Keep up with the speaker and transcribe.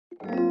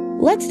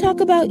Let's Talk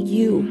About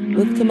You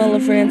with Camilla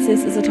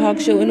Francis is a talk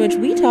show in which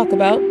we talk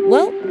about,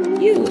 well,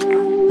 you.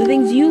 The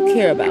things you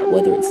care about,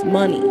 whether it's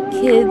money,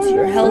 kids,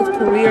 your health,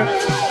 career,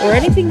 or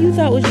anything you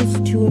thought was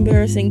just too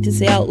embarrassing to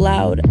say out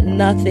loud.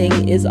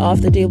 Nothing is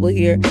off the table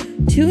here.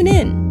 Tune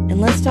in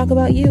and let's talk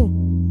about you.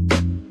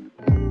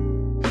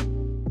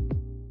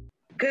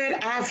 Good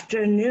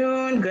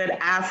afternoon,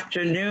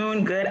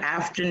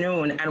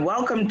 and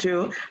welcome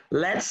to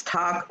Let's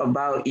Talk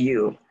About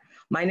You.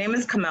 My name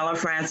is Camilla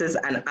Francis,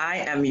 and I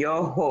am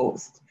your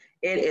host.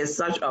 It is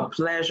such a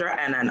pleasure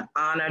and an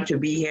honor to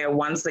be here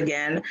once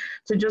again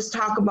to just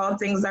talk about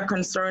things that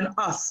concern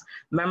us,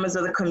 members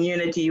of the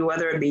community,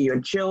 whether it be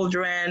your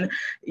children,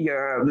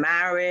 your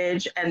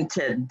marriage. And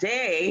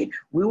today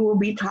we will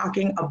be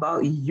talking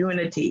about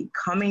unity,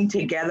 coming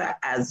together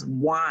as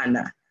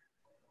one.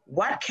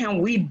 What can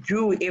we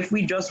do if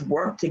we just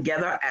work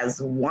together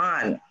as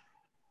one?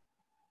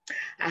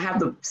 I have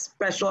the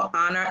special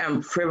honor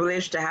and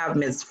privilege to have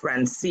Ms.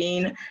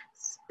 Francine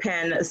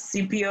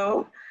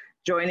Scipio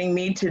joining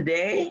me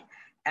today.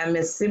 And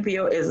Ms.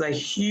 Scipio is a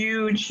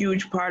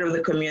huge part of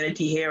the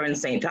community here in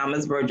St.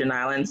 Thomas, Virgin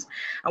Islands.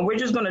 And we're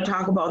just going to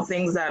talk about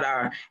things that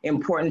are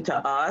important to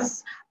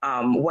us,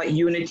 what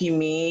unity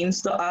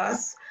means to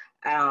us,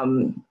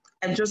 and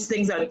just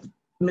things that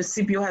Ms.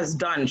 Scipio has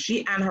done,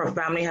 she and her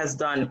family has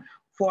done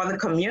for the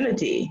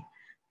community.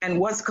 And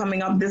what's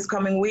coming up this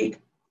coming week?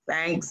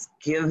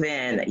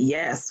 Thanksgiving.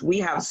 Yes, we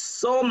have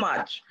so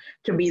much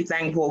to be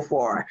thankful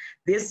for.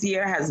 This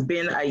year has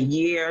been a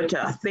year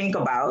to think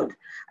about,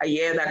 a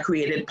year that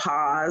created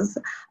pause,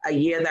 a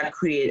year that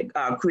created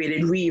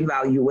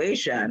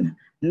reevaluation.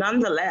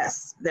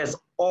 Nonetheless, there's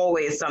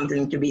always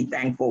something to be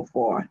thankful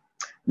for.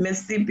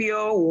 Ms.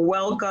 Scipio,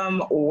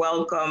 welcome.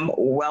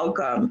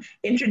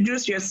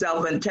 Introduce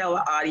yourself and tell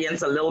the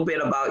audience a little bit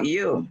about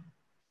you.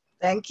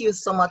 Thank you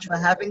so much for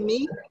having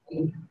me.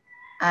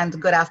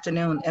 And good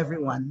afternoon,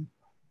 everyone.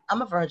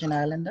 I'm a Virgin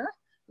Islander,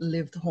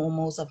 lived home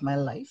most of my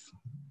life,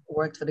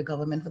 worked for the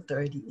government for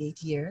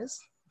 38 years,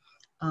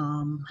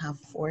 have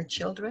 4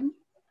 children.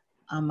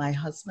 My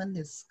husband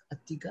is a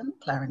Atigan,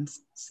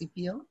 Clarence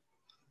Scipio,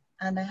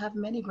 and I have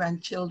many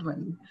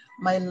grandchildren.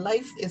 My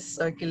life is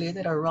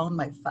circulated around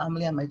my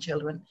family and my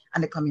children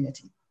and the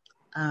community.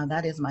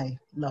 That is my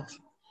love.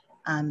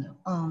 And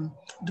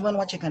doing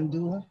what you can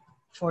do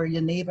for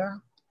your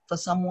neighbor, for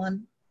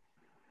someone,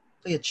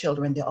 for your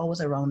children, they're always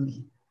around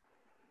me.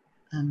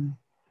 And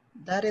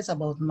that is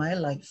about my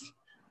life.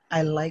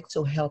 I like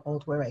to help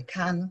out where I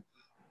can.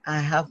 I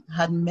have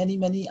had many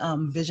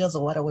visions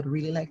of what I would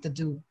really like to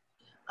do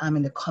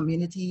in the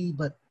community,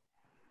 but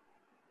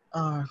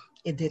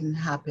it didn't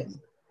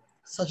happen.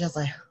 Such as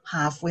a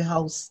halfway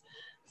house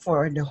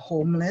for the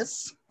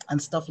homeless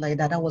and stuff like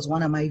that. That was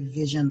one of my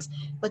visions.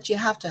 But you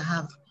have to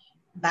have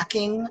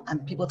backing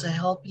and people to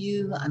help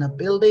you and a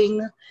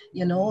building,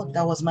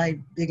 that was my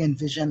big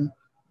envision.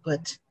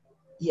 But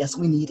yes,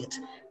 we need it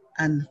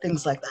and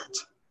things like that.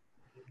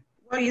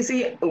 Well, you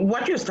see,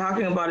 what you're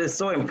talking about is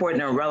so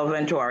important and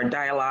relevant to our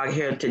dialogue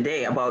here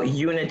today about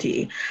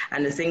unity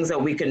and the things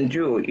that we can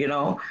do,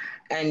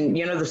 And,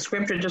 the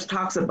scripture just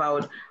talks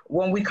about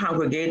when we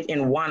congregate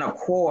in one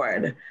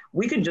accord,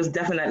 we could just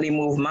definitely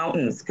move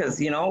mountains because,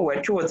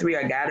 where 2 or 3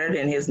 are gathered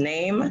in his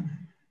name,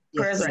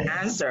 prayers are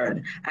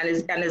answered. And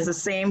it's the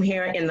same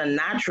here in the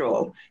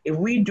natural. If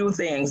we do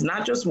things,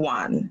 not just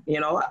one,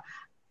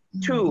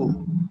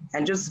 2,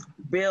 and just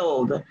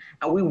build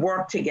and we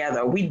work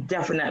together, we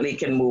definitely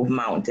can move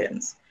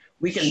mountains.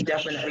 We can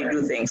definitely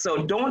do things.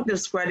 So don't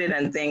discredit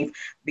and think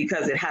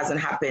because it hasn't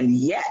happened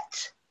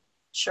yet.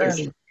 Sure. It's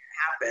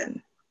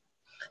happen.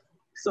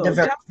 So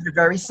the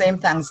very same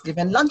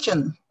Thanksgiving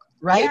luncheon,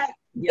 right?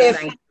 Yeah,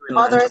 if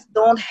others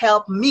don't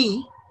help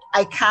me,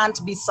 I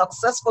can't be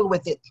successful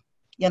with it.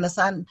 You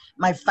understand?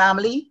 My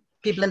family,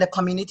 people in the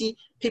community,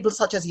 people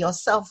such as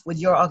yourself with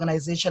your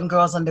organization,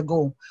 Girls on the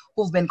Go,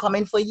 who've been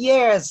coming for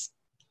years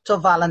to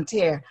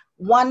volunteer.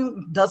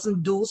 One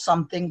doesn't do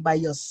something by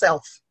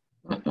yourself.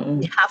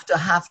 You have to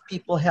have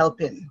people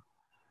helping.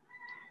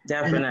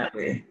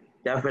 Definitely.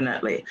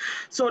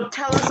 So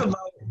tell us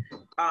about,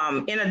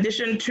 in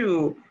addition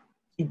to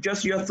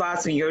just your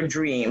thoughts and your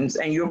dreams,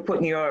 and you're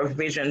putting your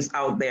visions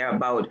out there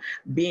about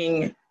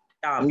being,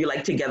 you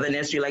like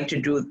togetherness, you like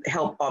to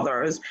help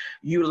others,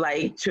 you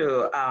like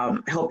to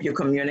help your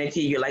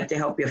community, you like to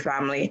help your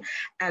family,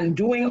 and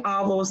doing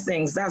all those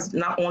things, that's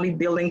not only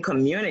building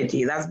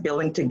community, that's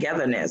building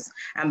togetherness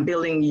and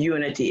building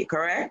unity,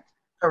 correct?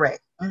 Correct.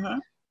 Mm-hmm.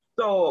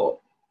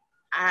 So,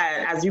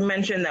 as you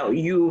mentioned that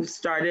you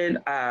started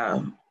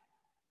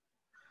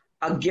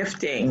a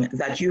gifting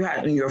that you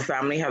had and your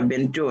family have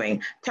been doing.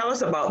 Tell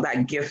us about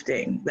that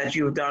gifting that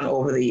you've done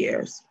over the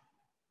years.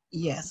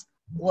 Yes.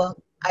 Well,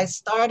 I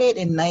started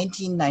in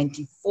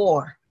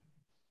 1994,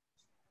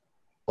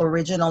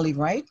 originally,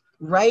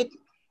 right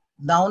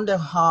down the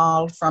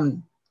hall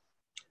from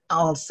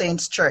All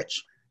Saints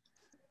Church,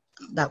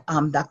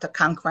 Dr.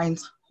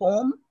 Cankrine's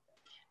home,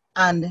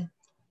 and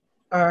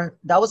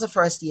that was the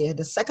first year.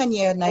 The second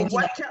year,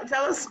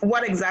 tell us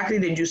what exactly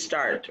did you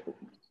start?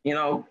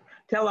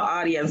 Tell the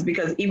audience,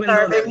 because even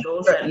though there are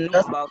those that know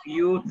about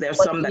you, there's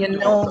some that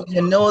don't.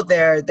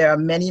 There are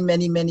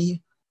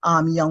many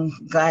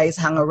young guys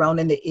hang around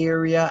in the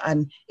area,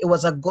 and it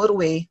was a good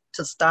way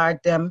to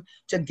start them,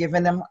 to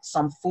giving them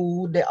some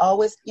food. They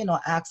always,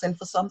 asking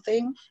for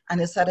something,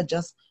 and instead of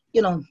just,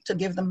 to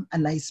give them a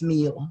nice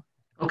meal.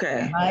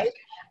 Okay. Right?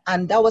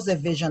 And that was a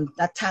vision,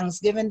 that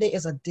Thanksgiving Day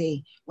is a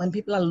day when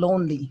people are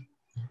lonely,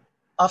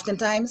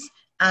 oftentimes,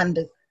 and,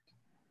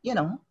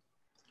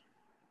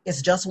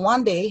 it's just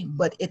one day,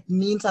 but it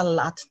means a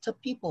lot to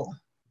people,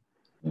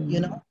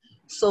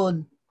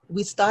 So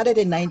we started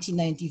in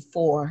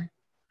 1994,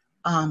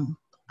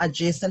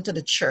 adjacent to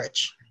the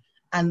church.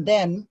 And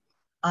then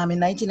in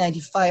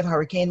 1995,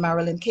 Hurricane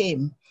Marilyn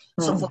came.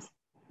 So for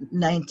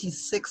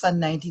 96 and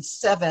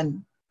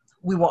 97,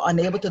 we were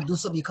unable to do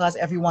so because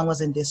everyone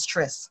was in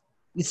distress.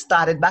 We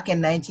started back in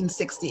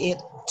 1968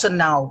 to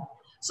now.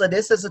 So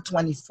this is the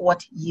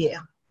 24th year.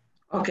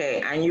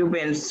 Okay, and you've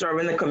been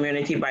serving the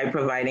community by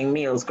providing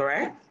meals,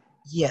 correct?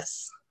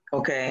 Yes.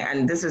 Okay,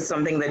 and this is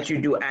something that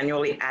you do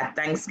annually at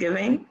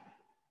Thanksgiving?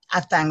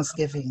 At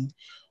Thanksgiving.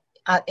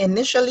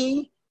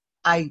 Initially,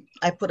 I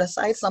put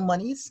aside some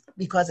monies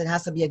because it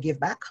has to be a give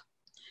back.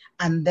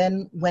 And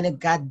then when it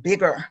got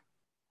bigger,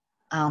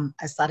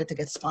 I started to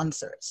get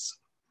sponsors.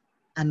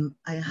 And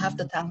I have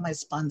to thank my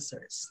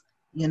sponsors.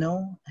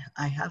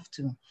 I have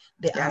to.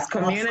 That's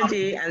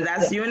community, and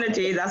that's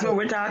unity. That's what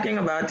we're talking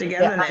about,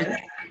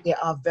 togetherness. They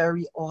are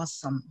very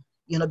awesome,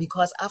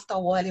 because after a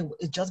while,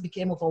 it just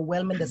became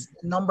overwhelming, the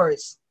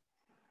numbers,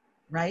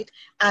 right?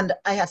 And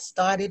I had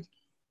started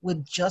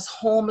with just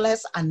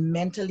homeless and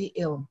mentally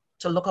ill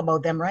to look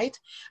about them, right?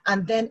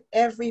 And then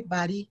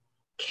everybody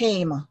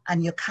came,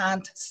 and you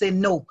can't say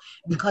no,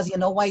 because you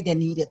know why they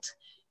need it.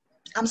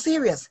 I'm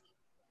serious.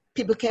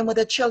 People came with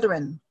their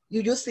children.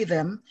 You see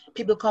them.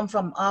 People come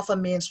from off of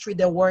Main Street.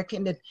 They're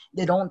working.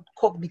 They don't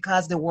cook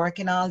because they're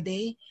working all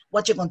day.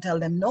 What you gonna tell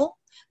them? No,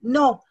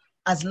 no.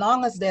 As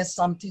long as there's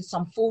some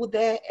food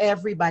there,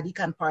 everybody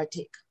can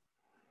partake,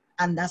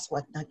 and that's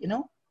what that.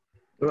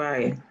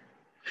 Right.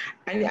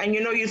 And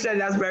you said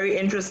that's very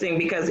interesting,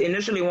 because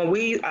initially when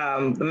we,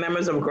 the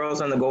members of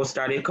Girls on the Go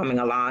started coming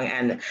along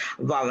and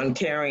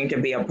volunteering to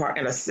be a part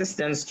and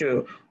assistance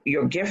to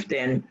your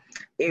gifting,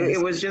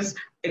 it was just,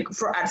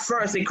 at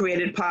first it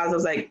created pause. I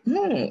was like,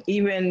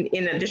 even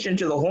in addition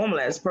to the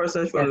homeless,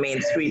 persons from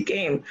Main Street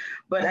came.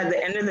 But at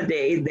the end of the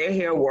day, they're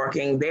here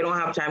working. They don't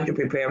have time to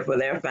prepare for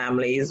their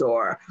families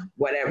or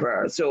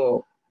whatever.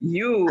 So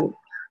you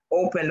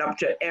opened up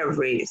to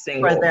every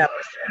single person.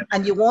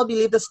 And you won't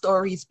believe the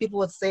stories. People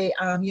would say,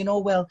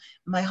 well,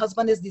 my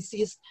husband is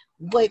deceased.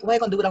 Why are you going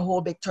to do with a whole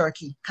big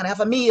turkey? Can I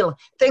have a meal?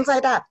 Things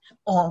like that.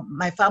 Or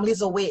my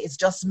family's away. It's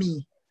just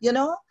me,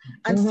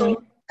 And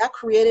so that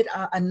created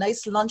a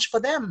nice lunch for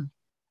them.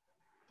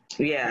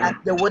 Yeah.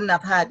 That they wouldn't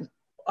have had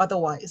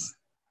otherwise.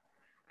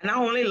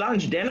 Not only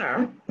lunch,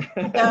 dinner.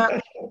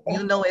 Yeah,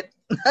 you know it.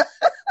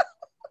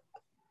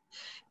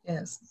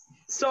 Yes.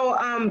 So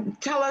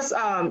tell us,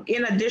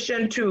 in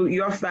addition to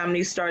your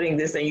family starting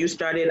this, and you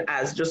started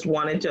as just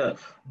wanting to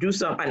do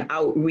an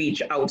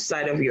outreach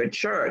outside of your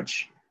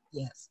church.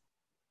 Yes.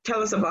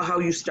 Tell us about how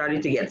you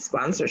started to get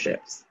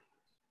sponsorships.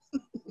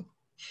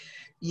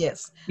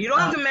 Yes. You don't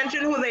have to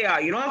mention who they are.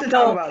 You don't have to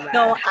talk about that.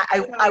 No,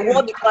 I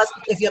won't, because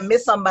if you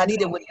miss somebody,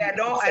 they would. Yeah,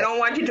 I don't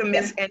want you to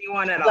miss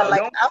anyone at all.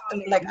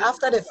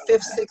 After the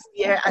 5th, 6th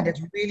year, and it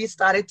really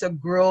started to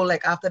grow,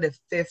 after the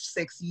 5th,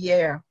 6th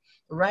year,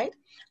 right?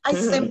 I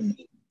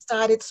simply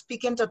started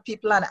speaking to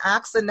people and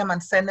asking them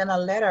and sending a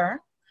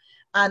letter.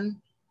 And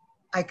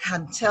I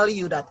can tell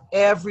you that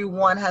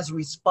everyone has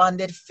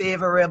responded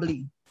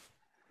favorably,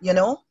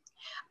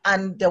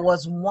 And there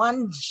was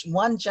one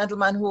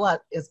gentleman who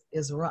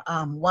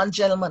one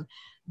gentleman,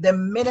 the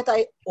minute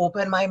I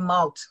opened my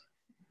mouth,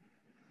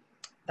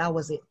 that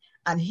was it.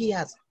 And he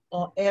has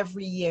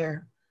every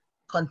year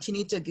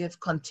continued to give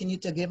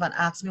and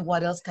ask me,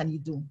 what else can you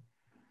do?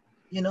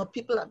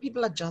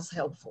 People are just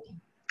helpful.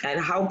 And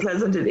how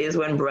pleasant it is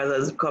when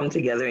brothers come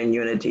together in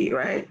unity,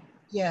 right?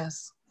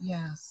 Yes,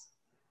 yes.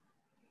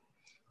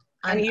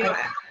 And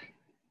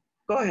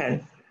go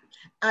ahead.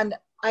 And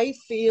I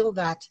feel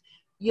that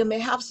you may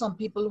have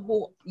people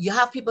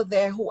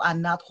there who are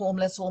not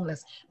homeless,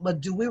 but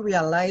do we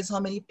realize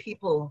how many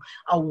people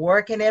are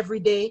working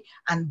every day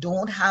and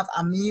don't have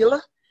a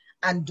meal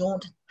and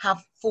don't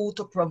have food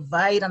to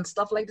provide and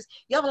stuff like this?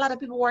 You have a lot of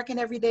people working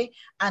every day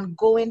and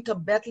going to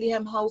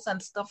Bethlehem House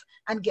and stuff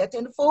and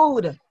getting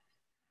food.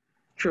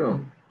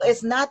 True.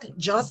 It's not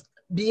just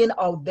being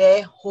out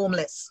there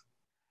homeless.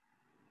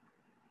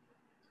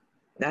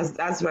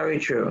 That's very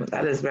true.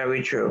 That is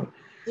very true.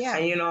 Yeah.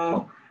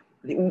 And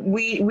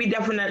we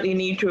definitely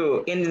need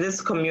to, in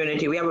this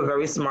community, we have a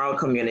very small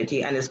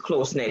community and it's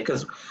close-knit,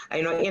 because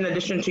in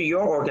addition to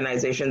your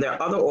organization, there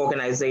are other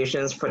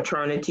organizations,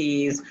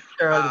 fraternities,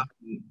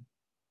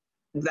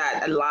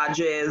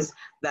 lodges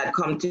that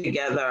come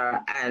together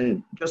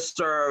and just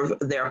serve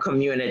their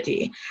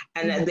community.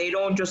 And they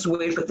don't just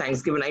wait for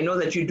Thanksgiving. I know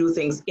that you do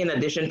things in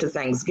addition to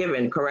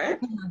Thanksgiving,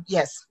 correct?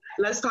 Yes.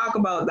 let's talk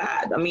about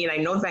that. I mean, I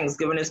know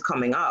Thanksgiving is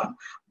coming up,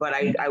 but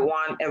I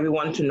want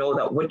everyone to know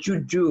that what you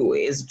do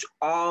is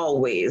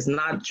always,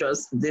 not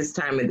just this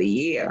time of the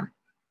year.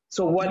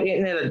 So what,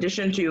 in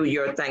addition to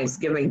your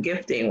Thanksgiving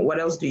gifting, what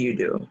else do you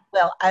do?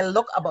 Well, I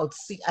look about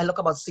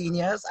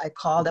seniors. I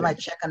call them, I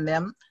check on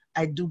them.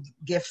 I do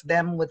gift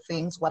them with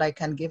things, what I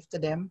can give to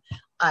them.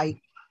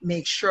 I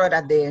make sure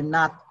that they're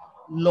not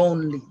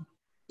lonely.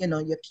 You know,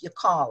 you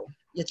call,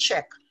 you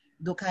check,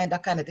 do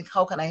that kind of thing.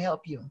 How can I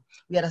help you?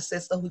 We had a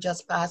sister who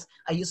just passed.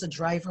 I used to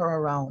drive her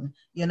around,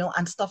 you know,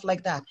 and stuff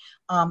like that.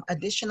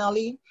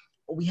 Additionally,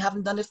 we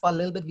haven't done it for a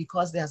little bit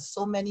because there are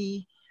so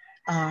many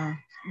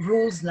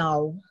rules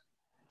now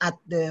at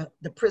the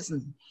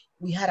prison.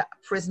 We had a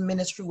prison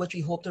ministry, which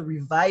we hope to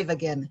revive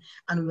again,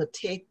 and we would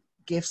take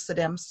gifts to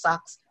them,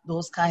 socks,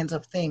 those kinds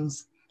of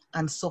things,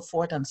 and so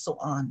forth and so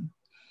on.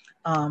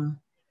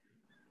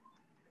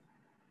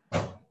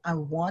 I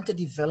want to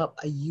develop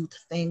a youth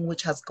thing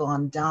which has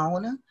gone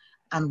down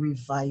and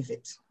revive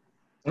it.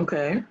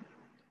 Okay.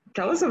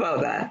 Tell us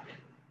about that.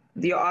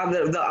 The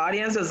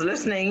audience is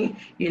listening.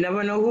 You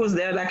never know who's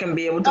there that can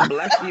be able to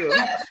bless you.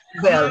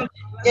 Well,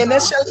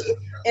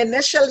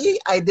 initially,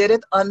 I did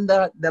it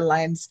under the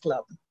Lions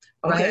Club.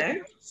 Right?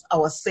 Okay. I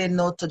was saying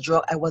no to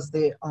drug. I was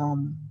the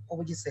what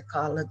would you say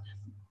call it?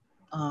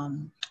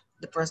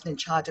 The person in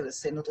charge of the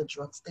say no to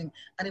drugs thing,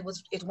 and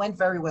it went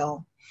very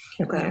well.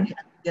 Okay. We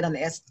did an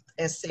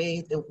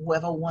essay.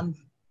 Whoever won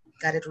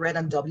got it read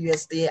on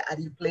WSD, and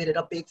he played it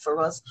up big for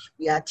us.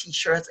 We had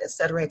T-shirts,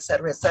 etc.,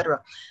 etc.,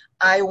 etc.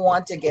 I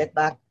want to get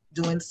back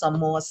doing some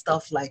more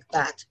stuff like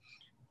that.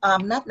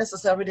 Not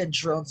necessarily the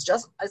drugs,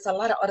 just it's a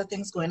lot of other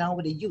things going on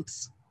with the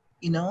youths,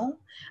 you know,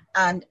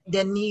 and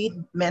they need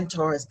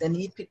mentors. They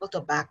need people to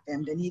back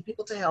them. They need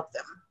people to help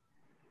them.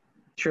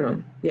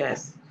 True.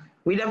 Yes,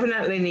 we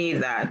definitely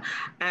need that.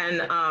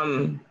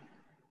 And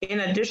in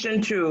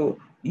addition to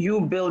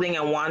you building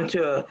and want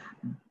to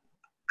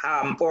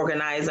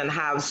organize and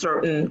have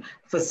certain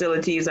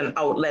facilities and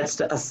outlets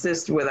to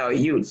assist with our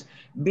youth,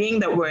 being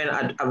that we're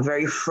in a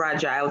very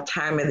fragile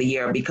time of the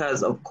year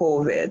because of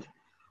COVID,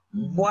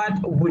 what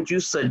would you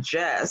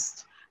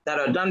suggest that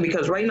are done?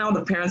 Because right now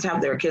the parents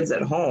have their kids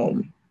at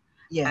home.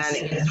 Yes.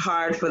 And it's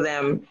hard for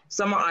them.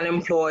 Some are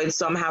unemployed,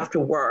 some have to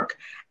work,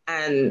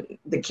 and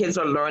the kids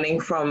are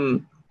learning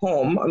from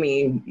home. I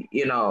mean,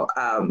 you know,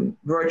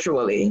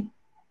 virtually.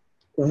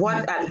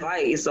 What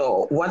advice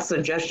or what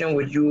suggestion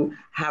would you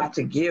have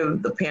to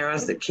give the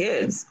parents, the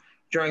kids,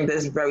 during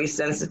this very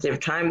sensitive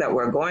time that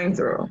we're going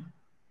through?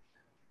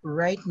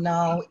 Right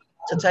now,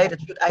 to tell you the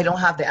truth, I don't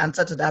have the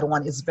answer to that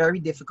one. It's very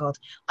difficult.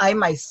 I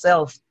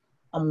myself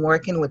am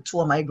working with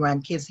 2 of my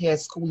grandkids here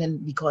schooling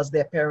because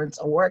their parents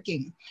are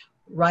working,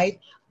 right?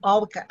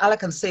 All I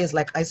can say is,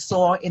 like I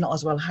saw in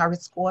Oswald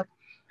Harris Court,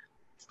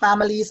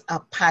 families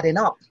are padding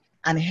up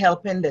and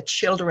helping the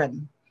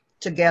children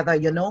together,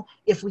 you know.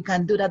 If we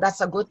can do that,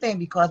 that's a good thing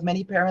because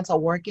many parents are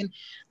working.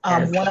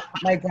 One of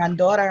my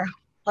granddaughter,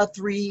 her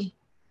 3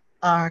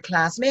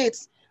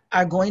 classmates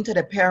are going to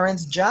the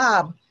parents'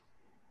 job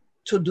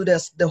to do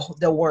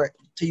the work,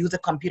 to use the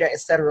computer,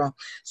 etc.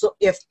 So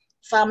if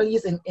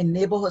families in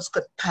neighborhoods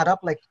could pad up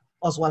like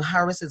Oswald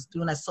Harris is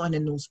doing, I saw in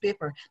the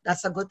newspaper,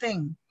 that's a good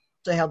thing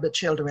to help the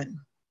children.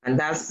 And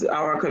that's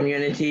our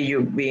community,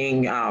 you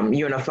being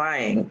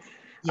unifying.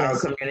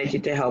 Yes. Our community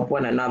to help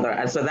one another.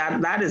 And so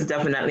that is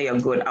definitely a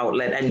good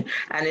outlet. And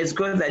it's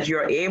good that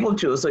you're able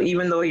to. So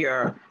even though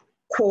you're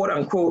quote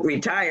unquote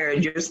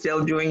retired, you're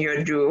still doing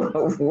your due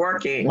of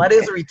working. What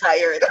is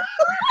retired?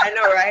 I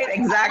know, right?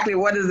 Exactly.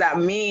 What does that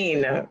mean?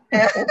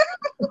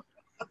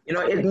 You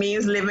know, it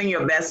means living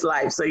your best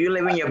life. So you're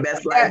living your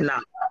best life now.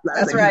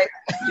 That's right.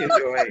 You're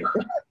doing.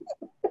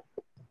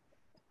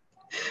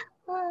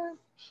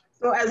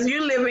 So as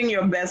you're living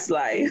your best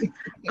life,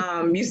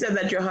 you said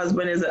that your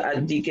husband is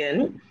a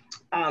deacon.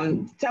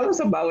 Tell us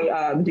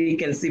about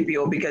Deacon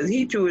Scipio, because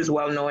he too is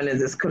well known in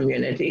this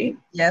community.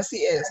 Yes, he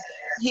is.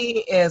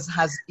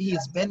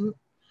 He's been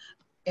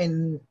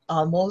in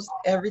almost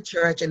every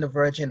church in the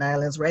Virgin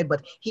Islands, right?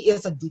 But he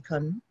is a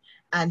deacon,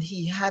 and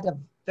he had a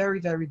very,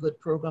 very good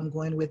program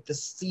going with the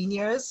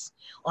seniors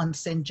on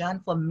St.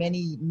 John for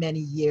many, many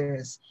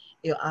years.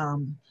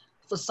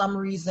 For some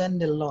reason,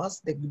 they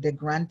lost the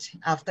grant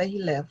after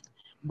he left,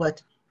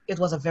 but it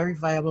was a very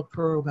viable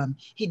program.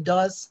 He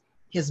does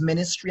his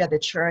ministry at the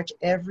church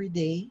every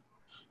day.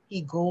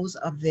 He goes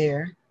up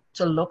there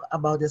to look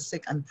about the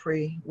sick and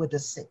pray with the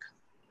sick.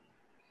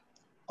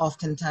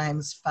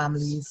 Oftentimes,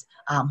 families,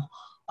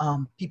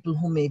 people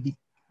who may be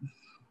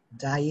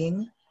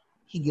dying,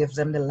 he gives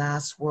them the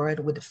last word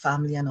with the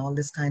family and all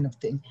this kind of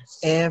thing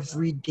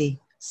every day,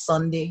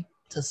 Sunday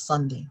to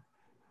Sunday.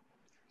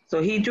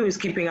 So he too is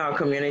keeping our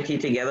community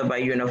together by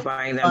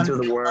unifying them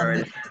through the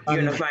word,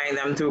 unifying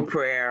them through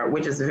prayer,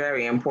 which is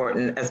very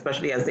important,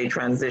 especially as they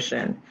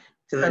transition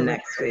to the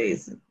next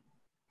phase.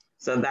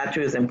 So that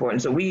too is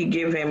important. So we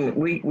give him,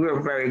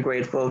 we're very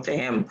grateful to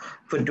him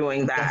for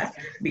doing that,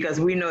 because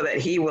we know that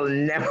he will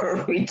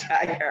never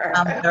retire.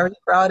 I'm very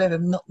proud of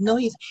him. No,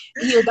 he'll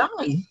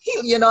die.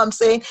 You know what I'm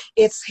saying?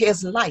 It's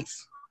his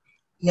life.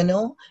 You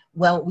know,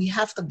 Well, we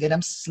have to get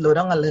him slow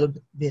down a little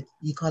bit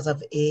because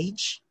of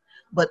age,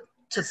 but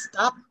to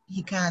stop,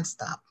 he can't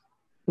stop.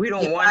 We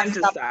don't want him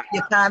to stop.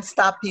 You can't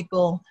stop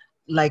people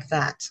like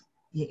that.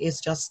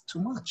 It's just too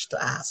much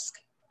to ask.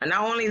 And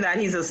not only that,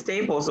 he's a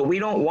staple, so we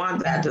don't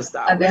want that to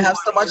stop. And they have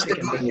so much to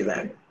continue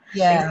that.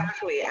 Yeah.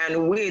 Exactly.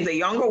 And we, the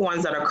younger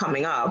ones that are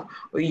coming up,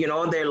 you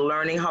know, they're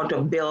learning how to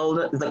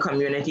build the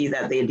community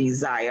that they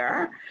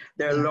desire.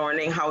 They're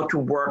learning how to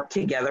work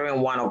together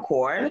in one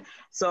accord.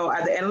 So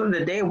at the end of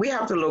the day, we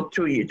have to look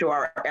to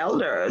our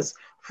elders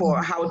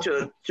for how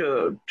to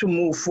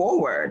move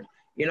forward.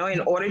 You know, in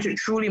order to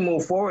truly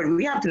move forward,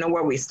 we have to know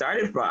where we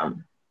started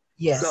from.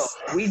 Yes.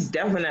 So we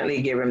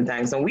definitely give him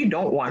thanks, and we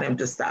don't want him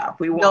to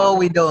stop. We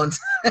don't.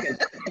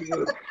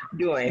 Continue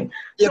doing.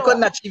 You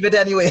couldn't achieve it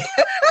anyway.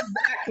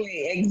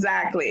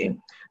 Exactly.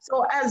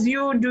 So as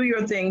you do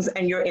your things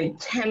and you're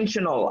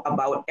intentional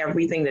about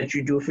everything that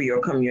you do for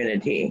your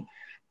community,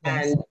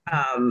 and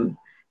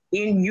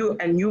in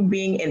you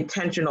being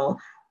intentional,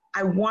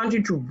 I want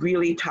you to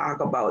really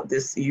talk about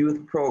this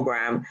youth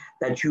program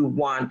that you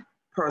want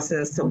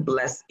persons to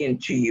bless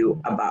into you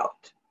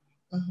about.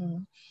 Mm-hmm.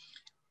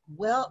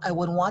 Well, I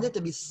would want it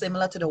to be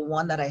similar to the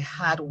one that I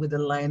had with the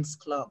Lions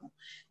Club,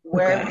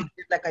 where we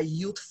did like a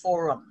youth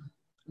forum.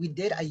 We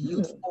did a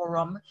youth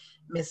forum.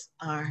 Miss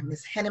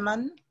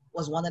Henneman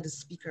was one of the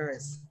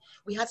speakers.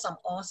 We had some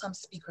awesome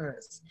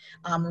speakers.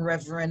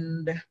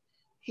 Reverend,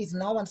 he's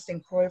now on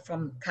St. Croix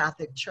from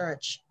Catholic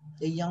Church,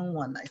 the young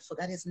one. I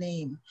forgot his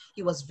name.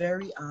 He was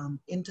very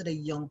into the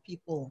young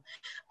people.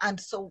 And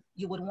so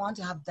you would want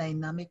to have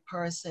dynamic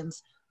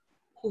persons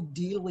who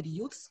deal with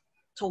youths,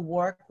 to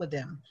work with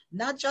them,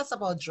 not just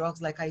about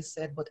drugs, like I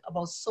said, but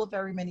about so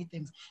very many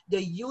things.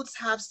 The youths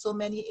have so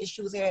many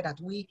issues here that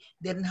we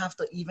didn't have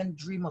to even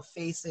dream of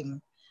facing.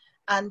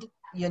 And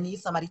you need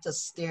somebody to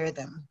steer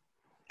them.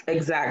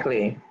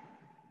 Exactly.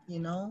 You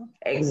know?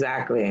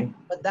 Exactly.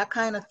 But that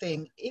kind of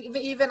thing,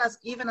 even as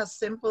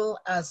simple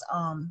as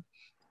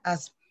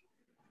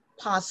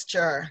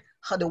posture,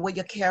 how the way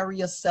you carry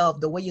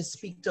yourself, the way you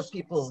speak to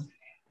people,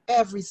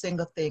 every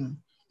single thing,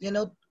 you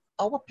know.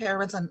 Our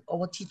parents and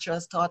our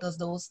teachers taught us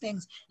those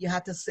things. You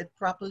had to sit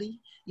properly.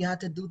 You had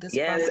to do this.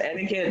 Yes,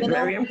 properly. etiquette,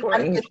 very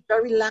important. And it's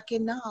very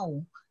lacking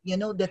now. You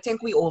know, they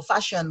think we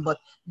old-fashioned, but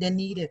they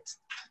need it.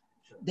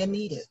 They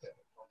need it.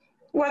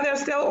 Well,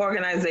 there's still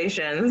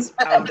organizations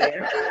out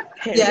there.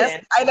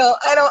 Yes, I know.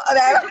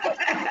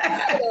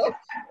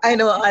 And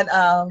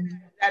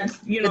that's,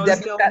 you know,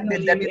 still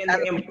believe in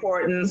the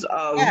importance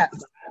of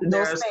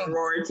there are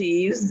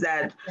sororities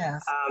that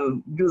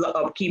do the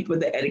upkeep with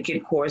the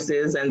etiquette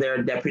courses, and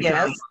their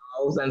debutante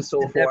balls and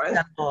so forth.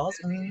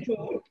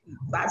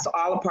 That's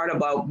all a part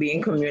about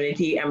being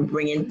community and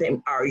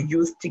bringing our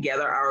youth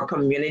together, our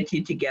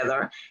community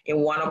together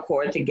in one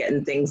accord to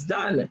getting things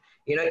done.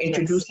 You know,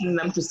 introducing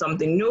them to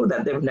something new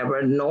that they've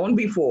never known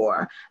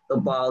before. The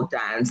ball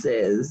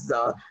dances,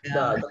 the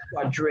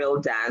quadrille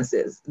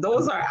dances.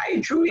 I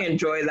truly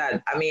enjoy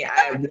that. I mean,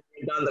 I've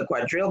never done the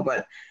quadrille,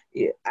 but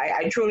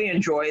I truly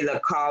enjoy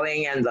the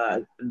calling and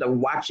the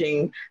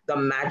watching the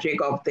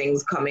magic of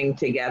things coming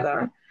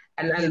together.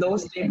 And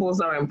those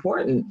staples are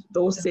important.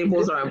 Those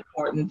staples are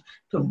important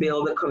to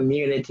build a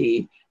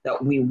community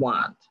that we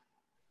want.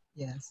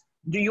 Yes.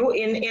 Do you,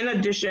 in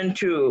addition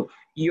to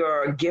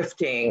your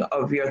gifting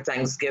of your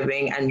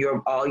Thanksgiving and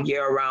your all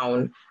year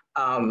round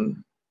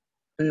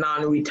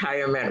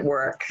non-retirement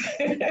work,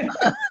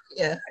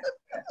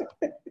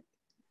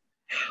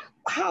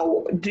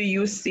 how do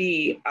you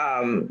see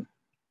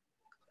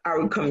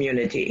our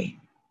community?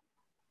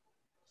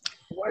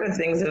 What are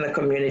things in the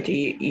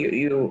community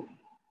you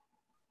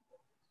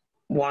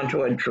want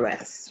to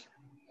address?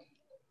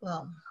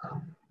 Well,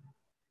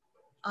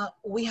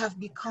 we have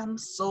become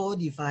so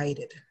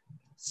divided,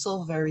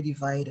 so very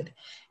divided.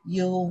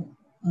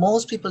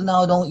 Most people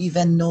now don't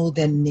even know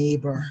their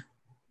neighbor,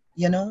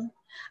 you know?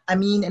 I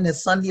mean, in a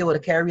Sunday, you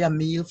would carry a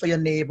meal for your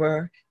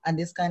neighbor and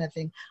this kind of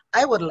thing.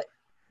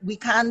 We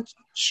can't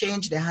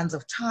change the hands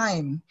of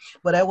time,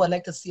 but I would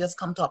like to see us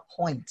come to a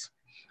point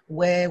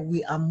where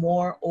we are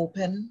more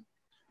open,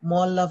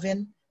 more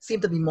loving,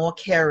 seem to be more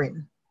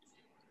caring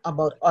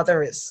about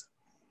others.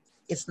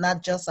 It's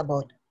not just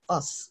about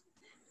us,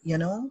 you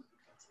know?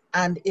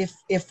 And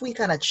if we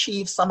can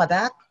achieve some of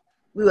that,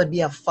 we would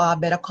be a far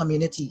better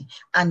community.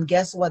 And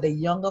guess what? The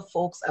younger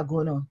folks are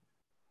going to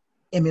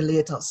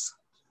emulate us.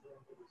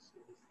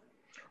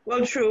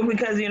 Well, true,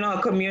 because, you know,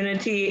 a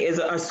community is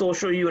a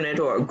social unit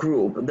or a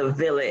group, the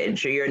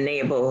village or your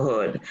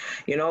neighborhood,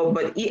 you know,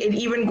 but it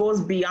even goes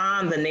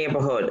beyond the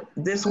neighborhood.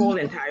 This whole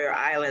entire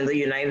island, the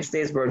United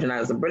States Virgin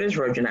Islands, the British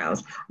Virgin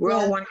Islands, we're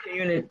all one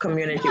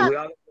community. We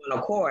all have one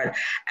accord.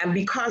 And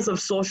because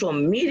of social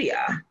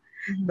media,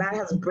 that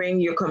has bring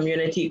your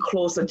community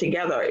closer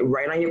together,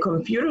 right on your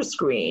computer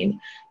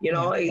screen. You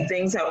know,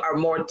 things are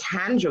more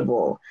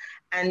tangible.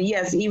 And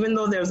yes, even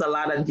though there's a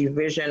lot of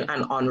division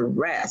and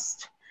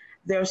unrest,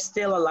 there's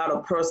still a lot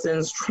of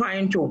persons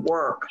trying to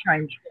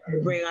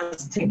bring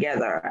us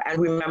together and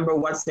remember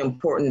what's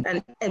important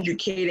and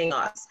educating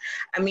us.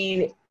 I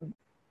mean,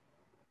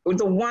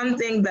 the one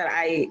thing that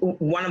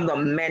one of the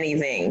many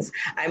things,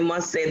 I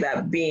must say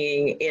that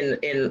being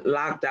in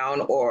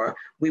lockdown or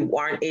we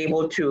weren't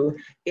able to,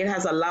 it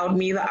has allowed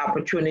me the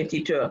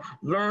opportunity to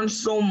learn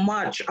so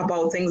much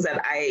about things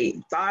that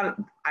I thought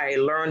I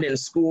learned in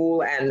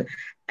school. And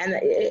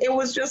it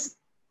was just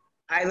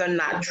either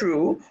not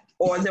true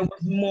or there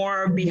was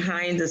more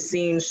behind the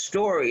scenes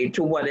story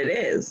to what it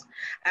is.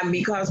 And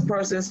because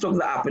persons took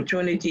the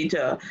opportunity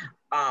to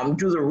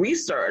do the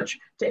research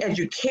to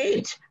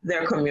educate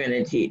their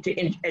community,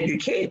 to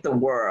educate the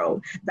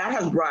world, that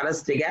has brought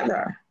us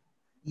together.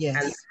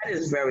 Yes. And that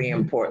is very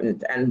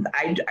important. And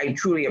I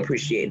truly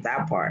appreciate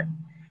that part.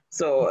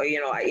 So,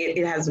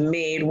 it has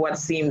made what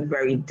seemed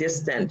very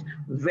distant,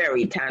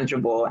 very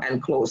tangible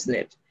and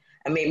close-knit.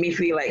 It made me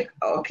feel like,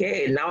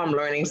 okay, now I'm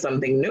learning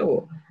something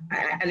new.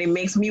 And it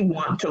makes me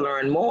want to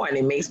learn more, and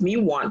it makes me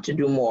want to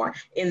do more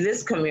in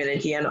this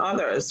community and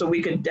others. So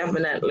we could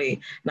definitely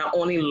not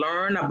only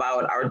learn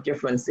about our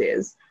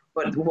differences,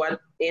 but what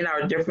in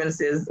our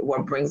differences,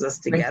 what brings us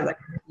together.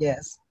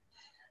 Yes.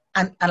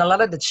 And a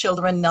lot of the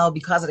children now,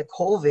 because of the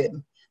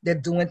COVID, they're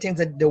doing things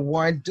that they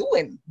weren't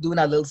doing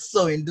a little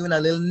sewing, doing a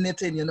little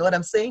knitting, you know what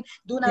I'm saying?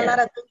 Doing a lot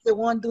of things they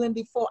weren't doing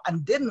before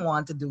and didn't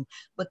want to do,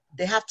 but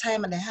they have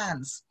time on their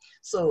hands.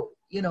 So,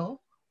 they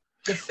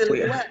feel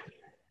it well.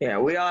 Yeah,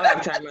 we all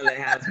have time on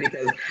their hands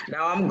because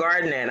now I'm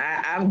gardening.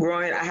 I'm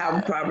growing. I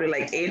have probably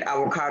like 8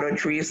 avocado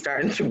trees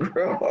starting to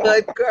grow.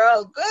 Good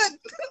girl, good.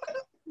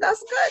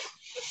 That's good.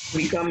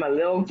 Become a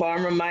little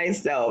farmer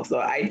myself, so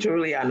I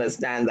truly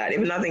understand that. If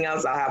nothing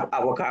else, I'll have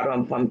avocado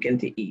and pumpkin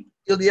to eat.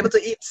 You'll be able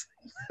to eat.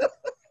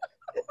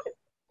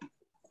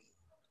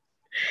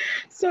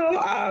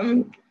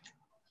 So,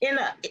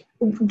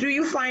 do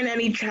you find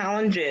any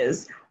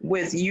challenges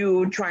with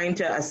you trying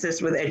to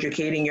assist with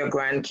educating your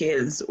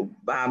grandkids,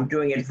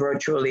 doing it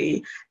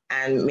virtually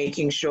and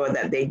making sure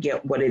that they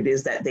get what it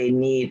is that they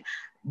need?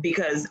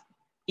 Because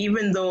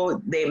even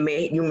though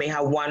you may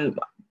have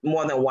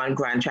more than one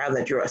grandchild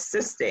that you're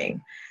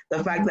assisting,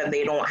 the fact that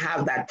they don't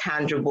have that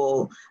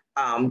tangible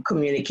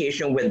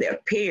communication with their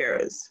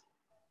peers,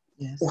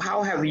 yes.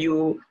 How have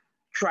you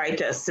tried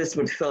to assist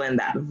with filling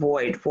that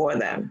void for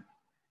them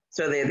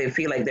so they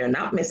feel like they're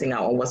not missing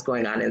out on what's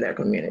going on in their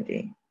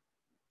community?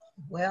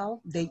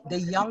 Well, the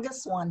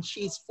youngest one,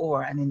 she's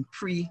 4 and in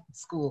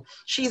preschool.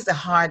 She's the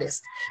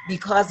hardest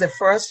because the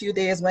first few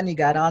days when you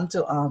got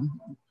onto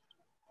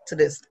to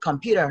this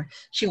computer,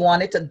 she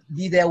wanted to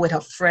be there with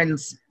her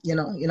friends,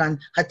 and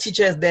her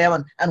teacher is there,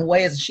 and why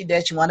is she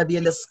there? She want to be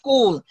in the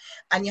school,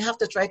 and you have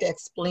to try to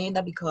explain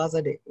that because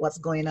of what's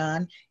going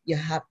on.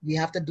 We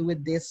have to do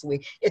it this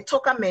way. It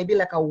took her maybe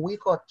like a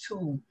week or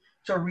 2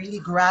 to really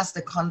grasp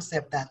the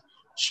concept that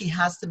she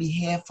has to be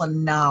here for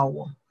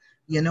now,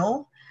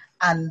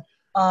 and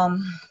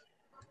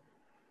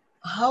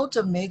how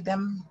to make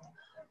them.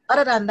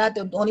 Other than that,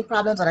 the only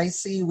problems that I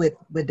see with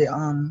the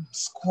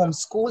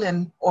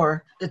homeschooling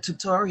or the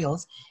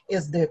tutorials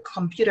is the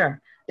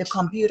computer. The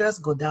computers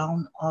go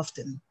down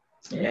often.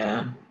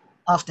 Yeah.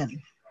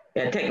 Often.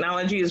 Yeah,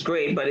 technology is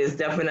great, but it's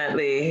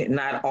definitely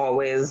not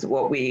always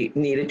what we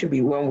need it to be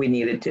when we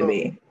need it to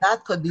be.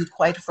 That could be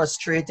quite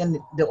frustrating.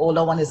 The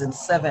older one is in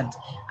 7th,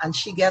 and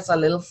she gets a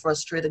little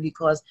frustrated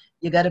because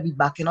you got to be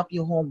backing up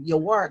your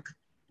work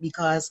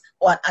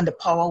and the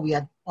power, we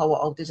had power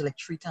outage like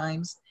 3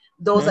 times.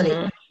 Those are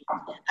the,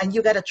 and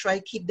you got to try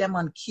keep them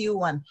on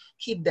cue and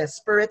keep their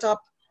spirit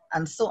up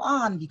and so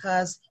on,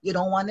 because you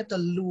don't want them to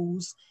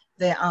lose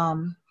their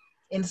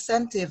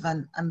incentive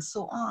and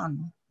so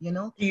on.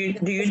 Do you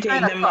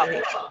take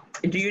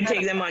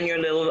them on your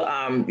little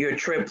your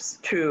trips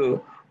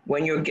too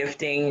when you're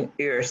gifting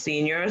your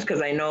seniors?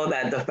 Because I know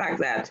that the fact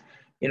that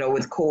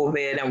with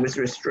COVID and with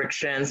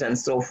restrictions and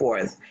so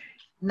forth.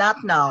 Not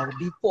now.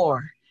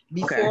 Before,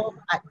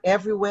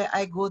 everywhere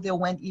I go, they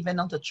went even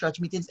on to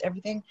church meetings,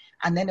 everything.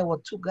 And then there were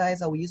 2 guys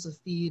that we used to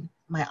feed.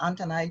 My aunt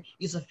and I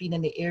used to feed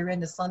in the area on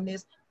the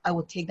Sundays. I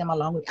would take them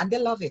along with, and they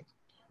love it.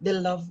 They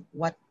love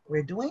what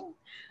we're doing.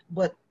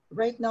 But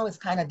right now it's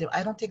kind of,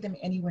 I don't take them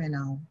anywhere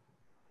now.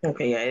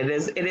 Okay, yeah, it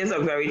is a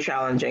very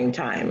challenging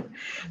time.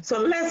 So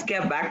let's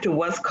get back to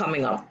what's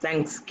coming up,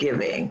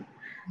 Thanksgiving.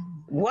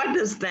 What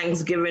does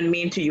Thanksgiving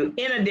mean to you?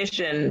 In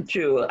addition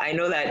to, I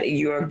know that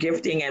you're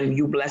gifting and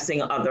you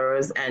blessing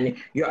others and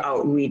your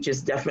outreach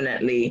is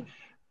definitely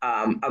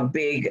a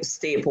big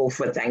staple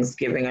for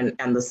Thanksgiving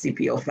and the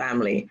CPO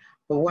family.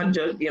 But what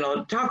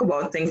talk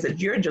about things that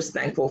you're just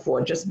thankful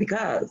for just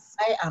because.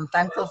 I am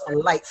thankful for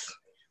life.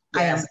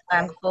 Yes. I am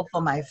thankful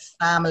for my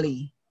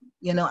family.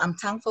 I'm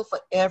thankful for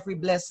every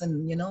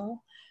blessing,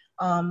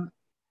 the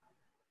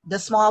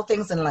small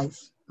things in life,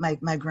 my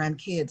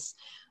grandkids.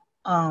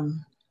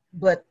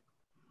 But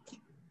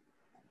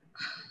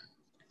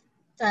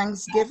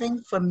Thanksgiving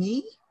for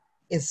me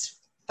is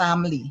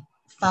family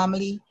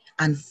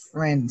and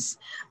friends.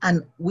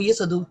 And we used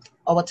to do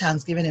our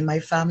Thanksgiving in my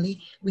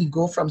family. We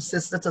go from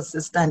sister to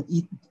sister and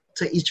eat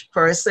to each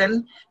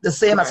person, the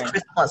same as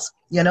Christmas,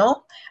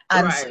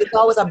 And so it's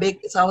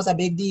always a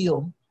big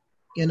deal,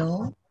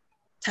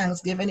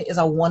 Thanksgiving is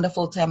a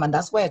wonderful time, and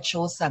that's why I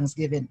chose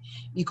Thanksgiving,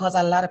 because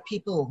a lot of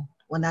people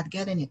were not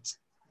getting it,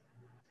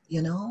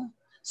 you know?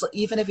 So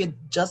even if you're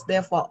just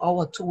there for an hour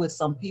or two with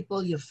some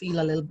people, you feel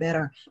a little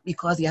better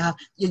because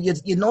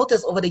you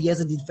notice over the years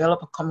you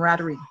develop a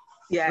camaraderie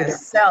with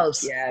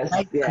yourselves. Yes,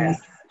 right? yes.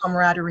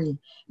 Camaraderie,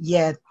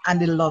 yeah, and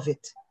they love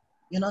it.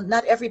 You know,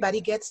 not everybody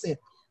gets it.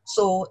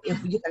 So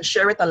if you can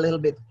share it a little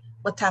bit.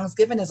 But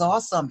Thanksgiving is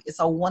awesome.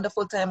 It's a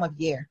wonderful time of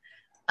year.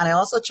 And I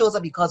also chose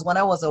it because when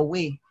I was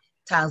away,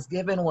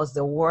 Thanksgiving was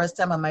the worst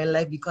time of my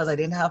life because I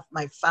didn't have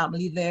my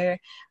family there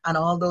and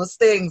all those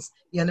things,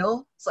 you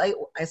know?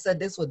 So I said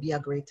this would be a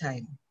great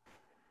time.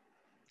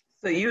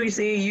 So you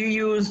see, you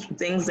used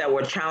things that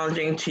were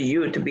challenging to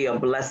you to be a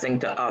blessing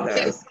to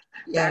others.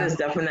 Yeah. That is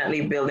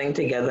definitely building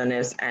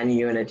togetherness and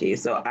unity.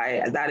 So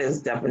that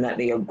is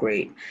definitely a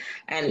great.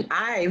 And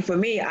for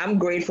me, I'm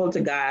grateful to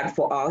God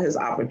for all his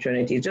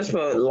opportunities, just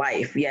for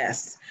life.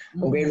 Yes.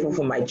 I'm grateful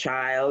for my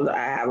child.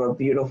 I have a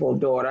beautiful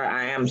daughter.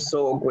 I am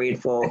so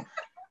grateful.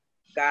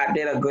 God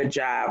did a good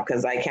job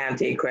because I can't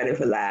take credit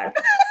for that.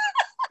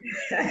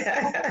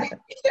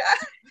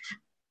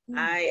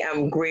 I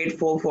am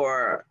grateful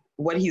for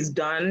what he's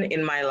done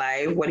in my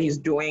life, what he's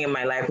doing in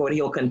my life, what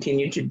he'll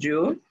continue to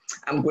do.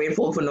 I'm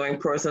grateful for knowing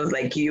persons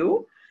like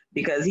you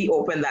because he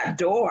opened that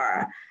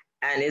door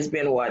and it's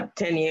been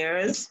 10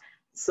 years?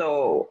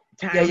 So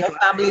yeah, your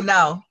family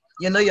now.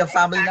 You know your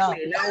family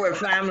exactly. Now we're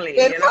family.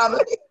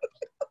 Family.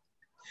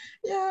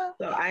 Yeah.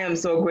 So I am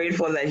so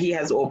grateful that he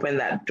has opened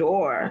that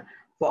door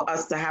for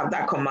us to have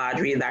that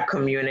camaraderie, that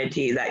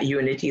community, that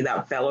unity,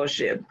 that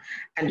fellowship,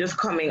 and just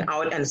coming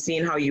out and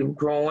seeing how you've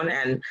grown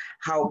and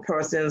how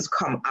persons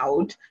come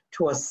out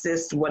to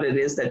assist what it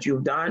is that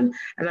you've done.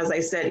 And as I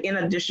said, in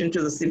addition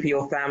to the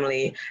CPO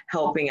family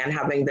helping and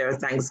having their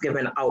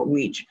Thanksgiving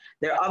outreach,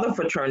 there are other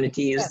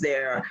fraternities, yes.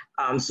 There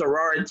are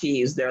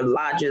sororities, there are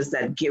lodges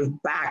that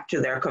give back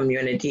to their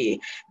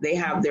community. They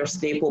have their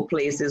staple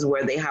places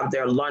where they have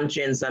their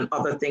luncheons and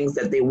other things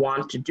that they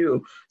want to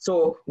do.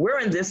 So we're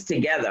in this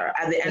together.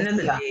 At the end of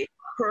the day,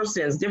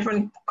 persons,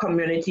 different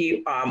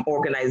community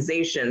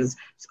organizations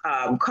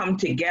come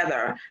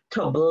together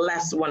to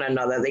bless one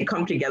another. They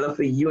come together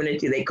for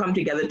unity. They come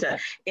together to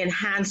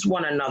enhance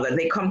one another.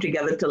 They come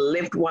together to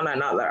lift one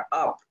another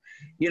up,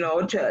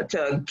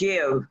 to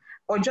give,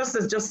 or just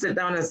sit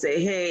down and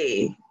say,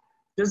 hey,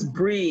 just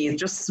breathe,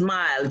 just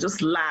smile,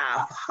 just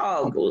laugh,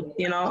 hug,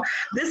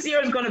 This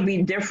year is going to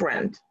be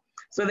different.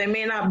 So there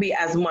may not be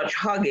as much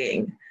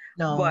hugging.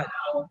 No. But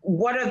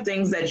what are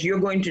things that you're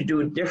going to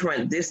do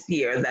different this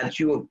year that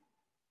you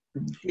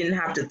didn't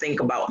have to think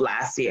about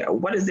last year?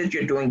 What is it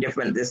you're doing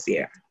different this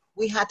year?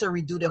 We had to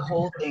redo the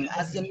whole thing.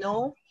 As you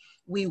know,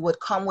 we would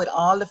come with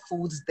all the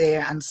foods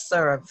there and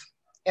serve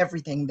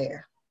everything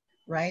there,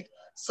 right?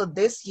 So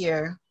this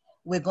year,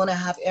 we're going to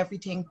have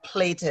everything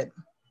plated.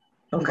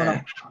 Okay. We're going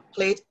to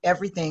plate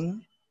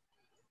everything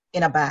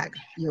in a bag.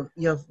 Your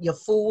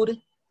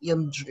food,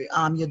 your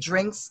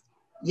drinks,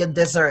 your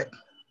dessert.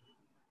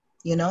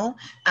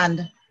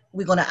 And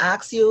we're going to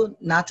ask you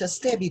not to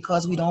stay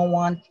because we don't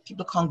want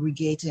people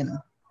congregating,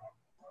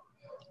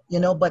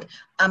 but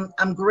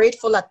I'm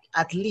grateful that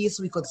at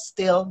least we could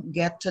still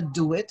get to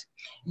do it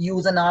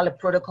using all the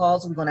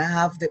protocols. We're going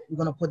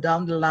to put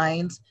down the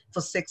lines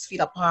for 6 feet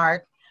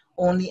apart,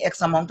 only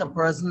X amount of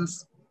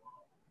persons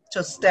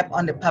to step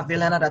on the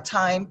pavilion at a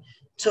time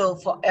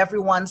for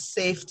everyone's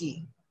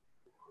safety.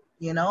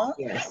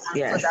 Yes,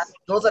 yes. So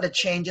those are the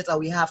changes that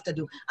we have to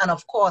do. And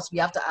of course, we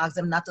have to ask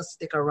them not to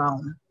stick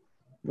around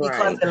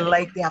because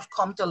they have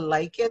come to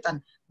like it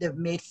and they've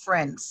made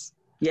friends.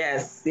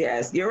 Yes,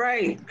 you're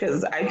right.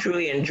 Because I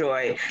truly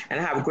enjoy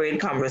and have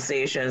great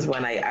conversations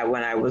when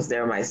I was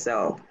there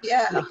myself.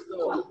 Yeah.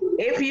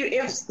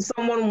 If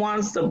someone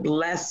wants to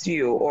bless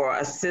you or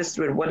assist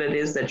with what it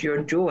is that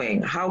you're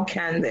doing, how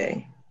can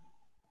they?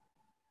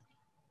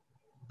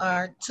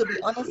 To be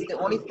honest, the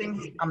only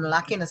thing I'm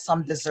lacking is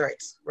some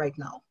desserts right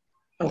now.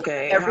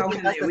 Okay. How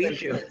can they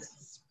reach you?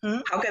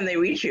 How can they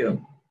reach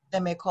you? They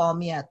may call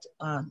me at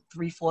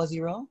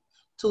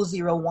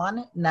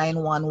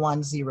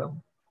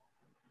 340-201-9110.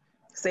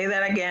 Say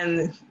that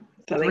again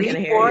so they can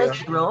hear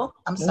you.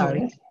 I'm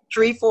sorry.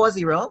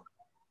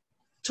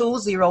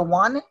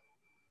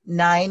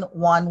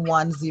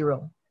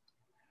 340-201-9110.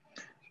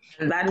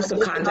 And that is to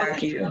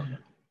contact you.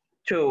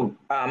 To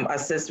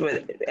assist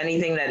with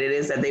anything that it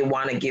is that they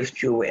want to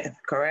gift you with,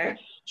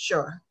 correct?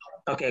 Sure.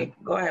 Okay,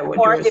 go ahead.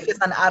 Or if it's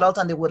an adult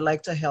and they would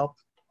like to help,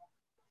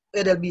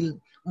 it'll be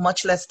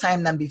much less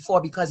time than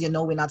before because,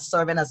 we're not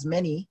serving as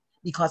many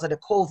because of the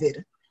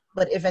COVID.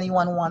 But if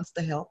anyone wants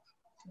to help,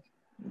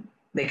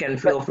 they can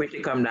feel free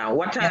to come down.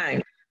 What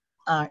time?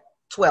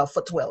 12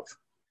 for 12.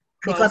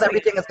 Because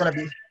everything is going to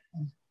be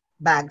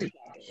bagged.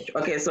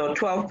 Okay, so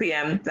 12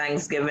 p.m.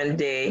 Thanksgiving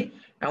Day.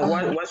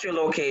 And what's your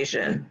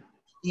location?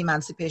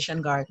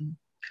 Emancipation Garden.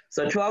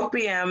 So 12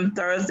 p.m.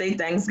 Thursday,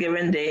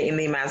 Thanksgiving Day in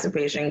the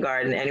Emancipation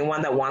Garden.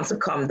 Anyone that wants to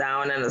come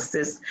down and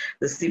assist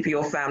the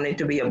CPO family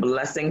to be a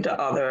blessing to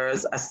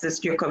others,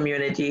 assist your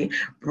community,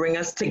 bring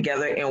us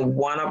together in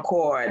one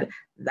accord,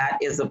 that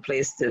is a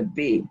place to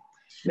be.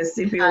 Ms.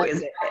 Scipio,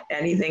 is there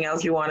anything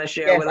else you want to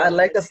share with us? I'd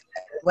like to,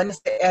 when you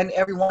say, and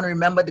everyone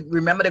remember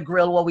the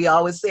grill, what we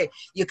always say,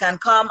 you can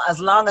come as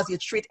long as you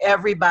treat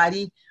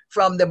everybody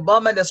from the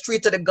bum in the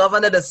street to the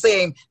governor the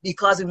same,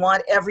 because we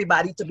want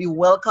everybody to be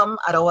welcome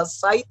at our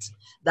site.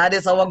 That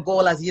is our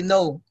goal, as you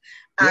know.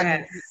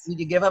 And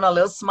you give them a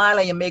little smile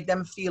and you make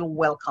them feel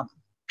welcome.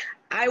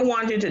 I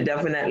want you to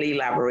definitely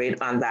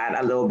elaborate on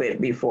that a little bit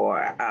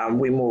before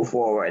we move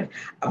forward,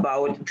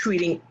 about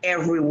treating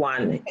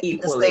everyone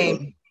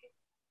equally.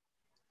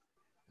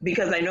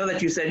 Because I know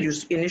that you said you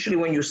initially,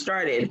 when you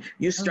started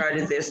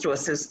this to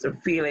assist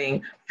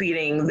feeding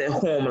the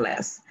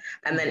homeless,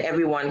 and then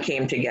everyone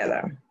came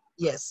together.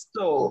 Yes.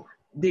 So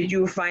did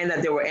you find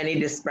that there were any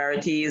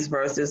disparities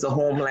versus the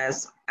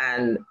homeless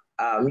and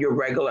your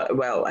regular,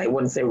 well, I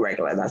wouldn't say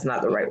regular, that's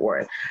not the right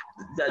word,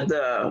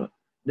 the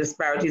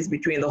disparities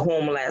between the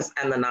homeless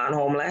and the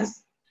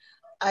non-homeless?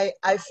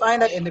 I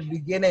find that in the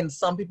beginning,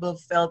 some people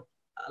felt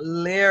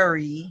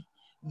leery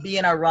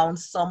being around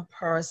some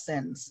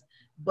persons,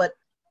 but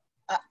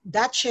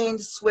that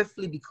changed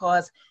swiftly,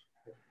 because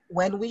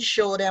when we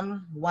show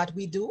them what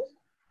we do,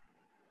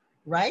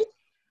 right,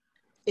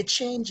 it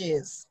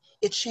changes.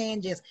 It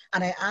changes.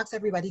 And I ask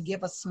everybody,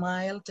 give a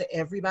smile to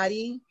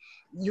everybody.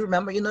 You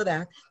remember, you know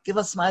that. Give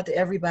a smile to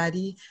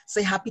everybody.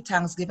 Say happy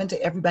Thanksgiving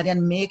to everybody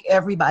and make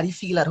everybody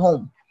feel at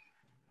home.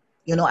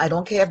 You know, I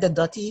don't care if they're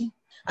dirty.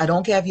 I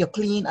don't care if you're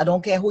clean. I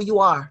don't care who you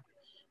are.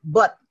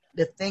 But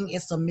the thing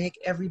is to make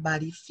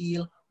everybody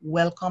feel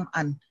welcome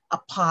and a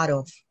part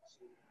of.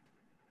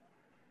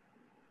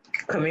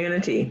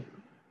 Community.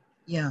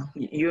 Yeah.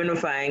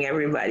 Unifying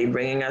everybody,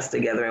 bringing us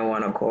together in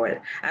one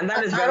accord. And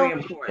that is very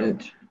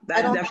important.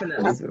 That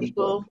definitely is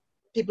important.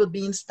 People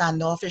being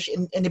standoffish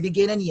in the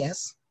beginning,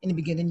 yes. In the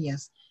beginning,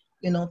 yes.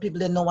 You know, people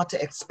didn't know what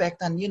to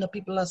expect. And, you know,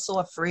 people are so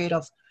afraid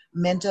of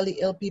mentally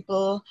ill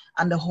people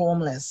and the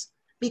homeless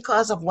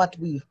because of what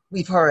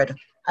we've heard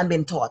and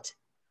been taught,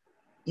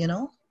 you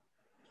know?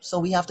 So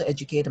we have to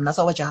educate them. That's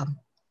our job.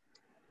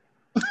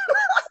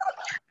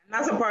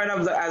 That's a part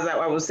of as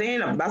I was saying,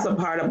 that's a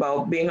part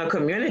about being a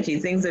community,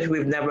 things that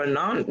we've never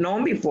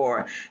known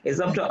before. It's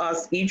up to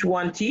us, each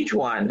one teach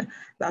one.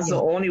 That's the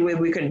only way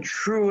we can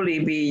truly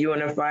be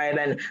unified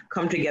and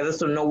come together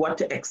to know what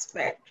to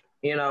expect,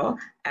 you know,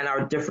 and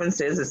our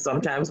differences is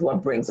sometimes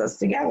what brings us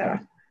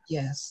together.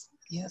 Yes,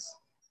 yes.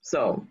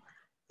 So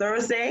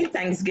Thursday,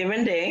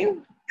 Thanksgiving Day,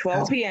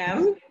 12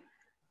 p.m.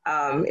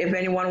 If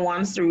anyone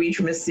wants to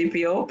reach Ms.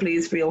 Scipio,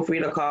 please feel free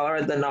to call her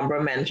at the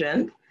number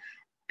mentioned.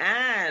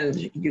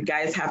 And you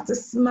guys have to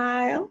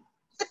smile.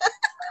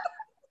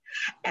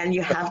 And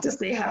you have to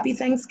say happy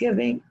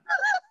Thanksgiving.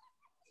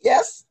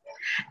 Yes.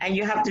 And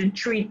you have to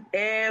treat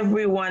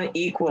everyone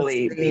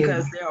equally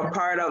because they're a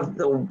part of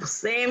the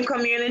same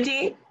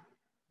community.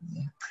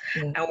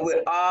 Yeah. And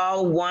we're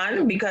all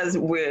one because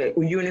we're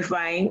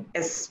unifying,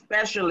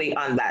 especially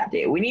on that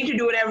day. We need to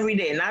do it every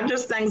day, not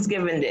just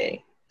Thanksgiving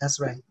Day. That's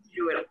right.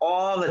 Do it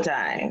all the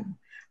time.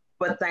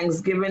 But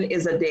Thanksgiving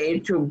is a day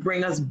to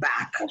bring us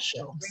back, bring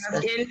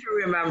us into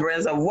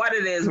remembrance of what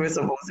it is we're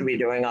supposed to be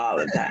doing all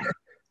the time.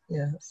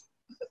 Yes.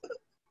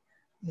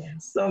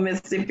 Yes. So,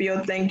 Ms.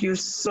 Scipio, thank you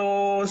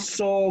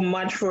so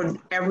much for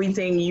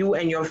everything you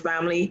and your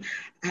family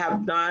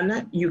have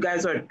done. You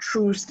guys are a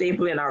true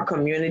staple in our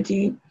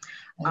community.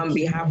 On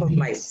behalf of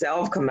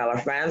myself, Camilla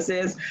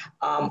Francis,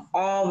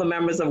 all the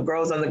members of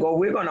Girls on the Go,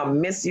 we're going to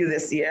miss you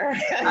this year.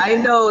 I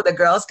know the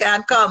girls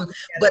can't come,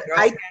 but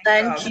I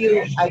thank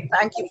you. I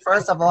thank you,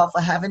 first of all, for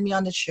having me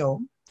on the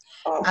show.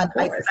 And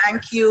I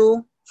thank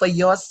you for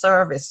your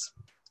service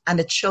and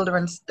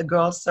the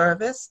girls'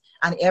 service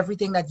and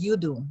everything that you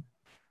do.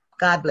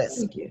 God bless.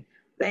 Thank you.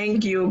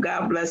 Thank you.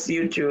 God bless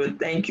you too.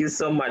 Thank you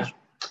so much.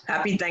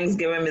 Happy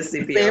Thanksgiving, Ms.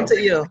 Scipio. Same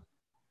to you.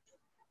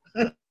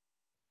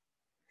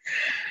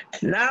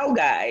 Now,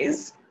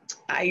 guys,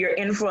 you're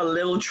in for a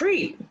little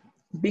treat.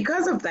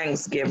 Because of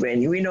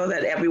Thanksgiving, we know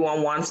that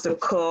everyone wants to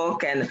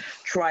cook and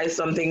try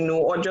something new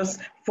or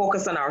just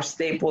focus on our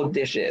staple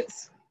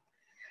dishes.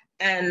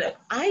 And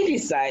I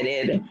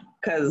decided,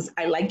 because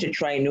I like to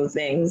try new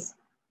things,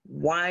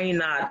 why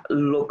not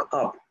look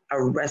up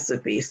a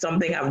recipe,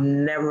 something I've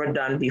never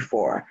done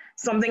before,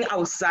 something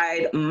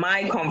outside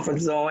my comfort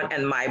zone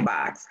and my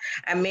box,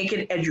 and make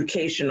it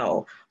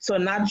educational. So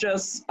not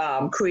just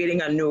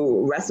creating a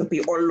new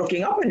recipe or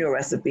looking up a new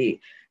recipe,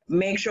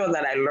 make sure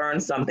that I learn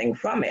something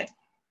from it.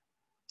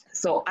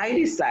 So I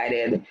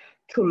decided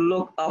to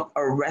look up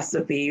a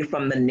recipe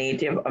from the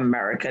Native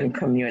American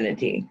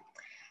community.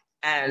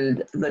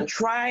 And the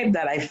tribe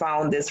that I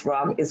found this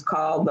from is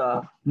called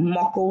the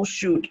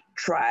Muckleshoot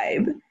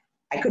tribe.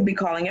 I could be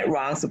calling it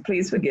wrong, so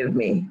please forgive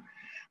me.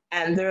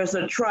 And they're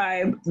a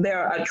tribe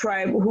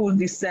whose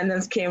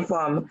descendants came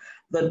from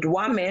the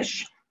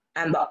Duwamish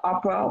and the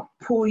Upper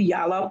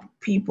Puyallup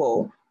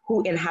people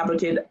who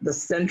inhabited the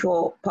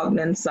central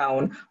Puget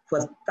Sound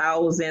for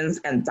thousands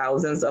and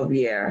thousands of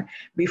years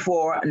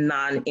before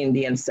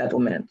non-Indian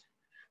settlement.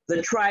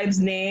 The tribe's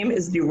name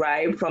is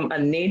derived from a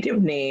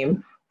native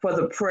name for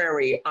the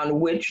prairie on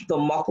which the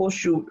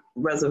Muckleshoot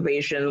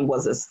Reservation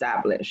was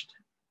established.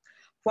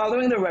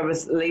 Following the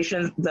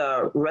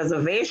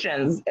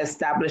reservation's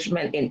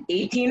establishment in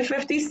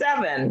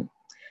 1857,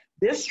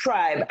 this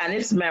tribe and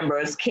its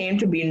members came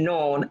to be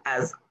known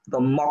as the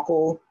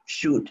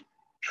Muckleshoot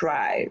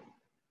tribe,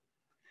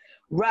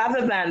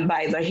 rather than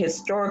by the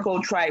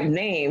historical tribe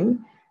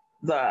name,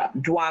 the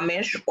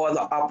Duwamish or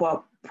the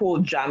Upper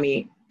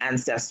Puljami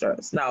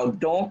ancestors. Now,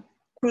 don't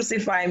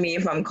crucify me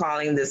if I'm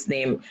calling this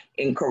name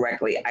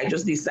incorrectly. I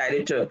just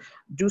decided to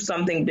do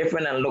something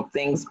different and look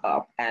things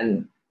up,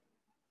 and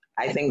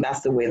I think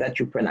that's the way that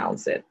you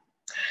pronounce it.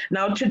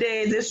 Now,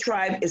 today, this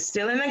tribe is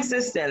still in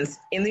existence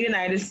in the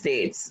United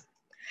States,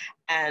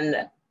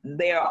 and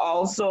they are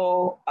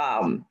also,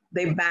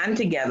 they band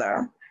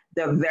together,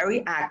 they're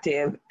very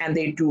active, and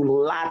they do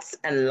lots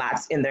and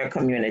lots in their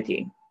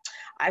community.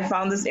 I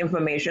found this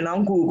information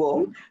on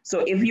Google,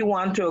 so if you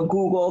want to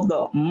Google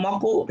the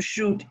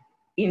Muckleshoot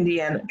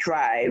Indian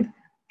tribe,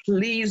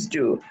 please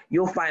do.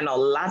 You'll find out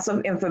lots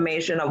of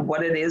information of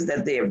what it is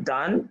that they have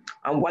done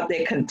and what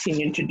they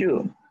continue to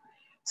do.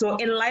 So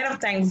in light of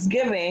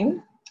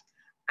Thanksgiving,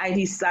 I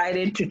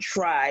decided to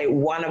try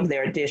one of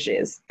their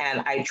dishes,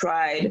 and I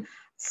tried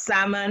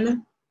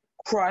salmon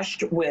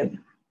crushed with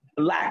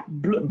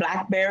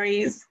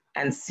blackberries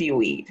and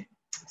seaweed.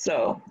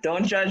 So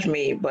don't judge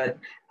me, but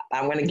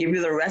I'm going to give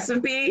you the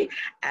recipe,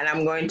 and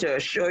I'm going to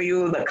show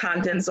you the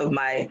contents of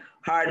my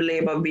hard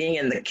labor being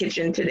in the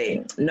kitchen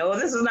today. No,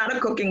 this is not a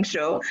cooking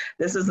show.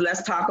 This is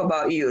Let's Talk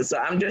About You. So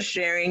I'm just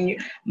sharing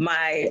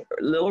my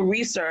little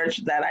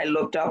research that I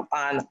looked up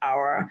on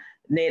our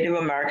Native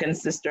American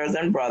sisters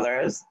and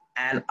brothers,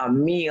 and a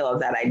meal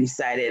that I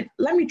decided,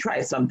 let me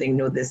try something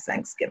new this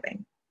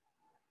Thanksgiving.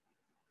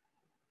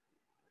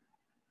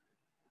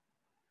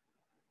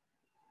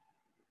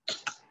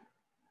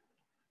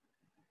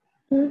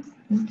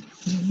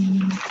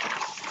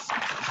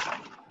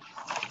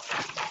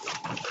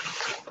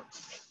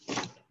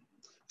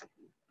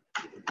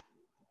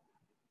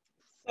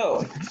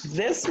 So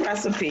this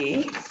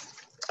recipe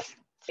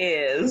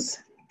is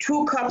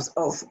 2 cups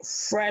of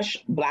fresh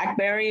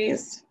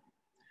blackberries,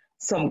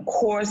 some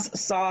coarse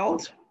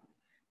salt,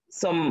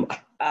 some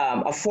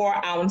a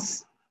 4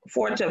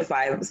 to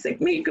 5, 6,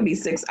 maybe it could be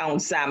 6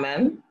 ounce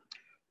salmon,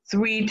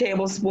 3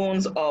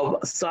 tablespoons of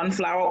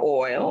sunflower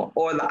oil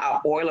or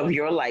the oil of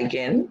your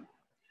liking,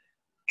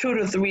 2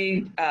 to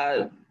 3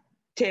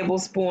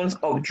 tablespoons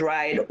of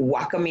dried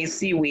wakame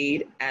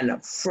seaweed,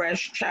 and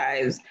fresh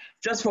chives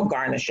just for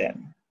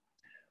garnishing.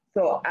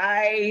 So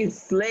I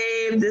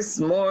slaved this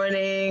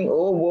morning,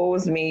 oh woe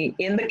is me,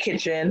 in the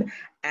kitchen,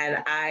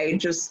 and I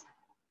just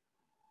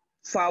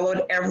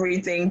followed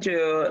everything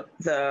to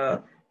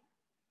the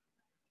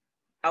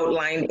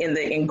outline in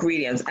the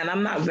ingredients, and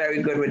I'm not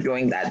very good with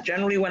doing that.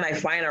 Generally, when I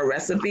find a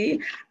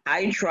recipe,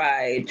 I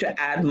try to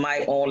add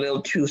my own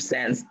little 2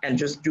 cents and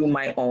just do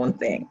my own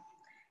thing.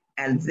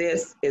 And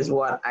this is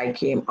what I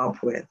came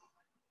up with.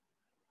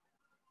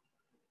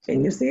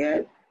 Can you see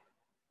it?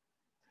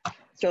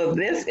 So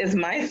this is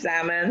my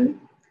salmon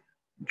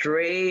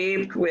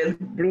draped with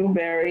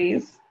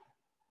blueberries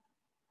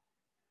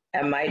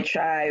and my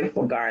chive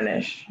for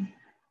garnish.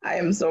 I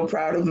am so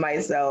proud of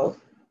myself.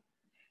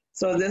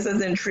 So this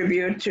is in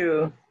tribute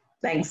to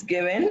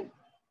Thanksgiving.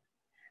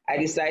 I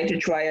decided to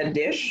try a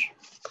dish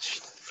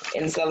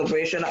in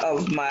celebration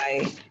of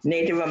my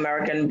Native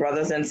American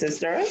brothers and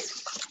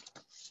sisters,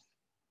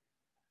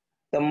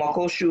 the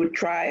Muckleshoot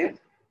tribe.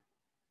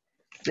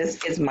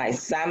 This is my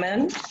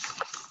salmon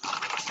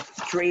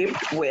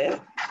draped with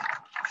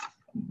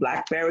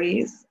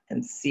blackberries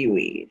and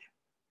seaweed.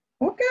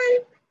 Okay,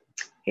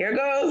 here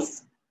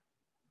goes.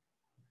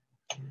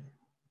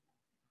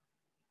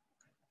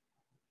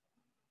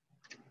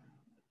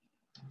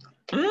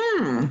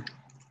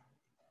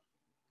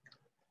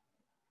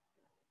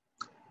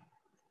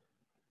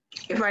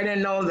 If I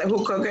didn't know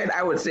who cooked it,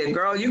 I would say,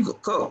 girl, you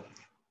could cook.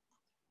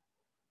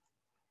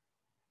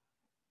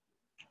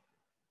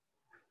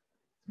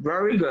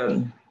 Very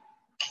good.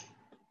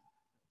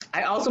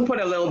 I also put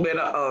a little bit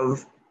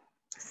of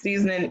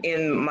seasoning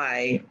in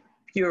my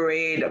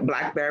pureed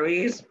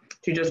blackberries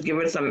to just give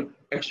it some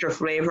extra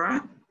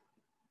flavor.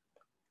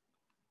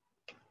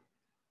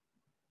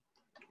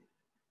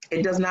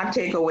 It does not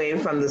take away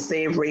from the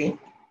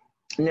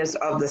savoriness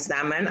of the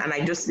salmon, and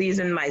I just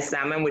seasoned my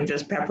salmon with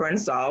just pepper and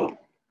salt,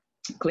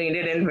 cleaned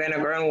it in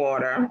vinegar and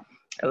water,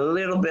 a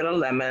little bit of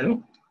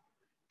lemon.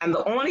 And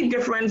the only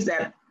difference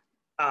that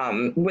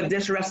with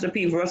this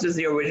recipe versus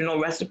the original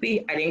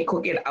recipe, I didn't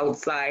cook it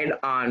outside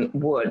on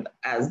wood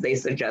as they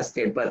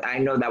suggested, but I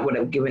know that would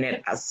have given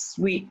it a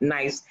sweet,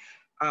 nice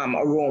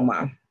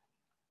aroma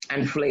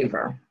and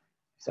flavor.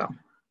 So.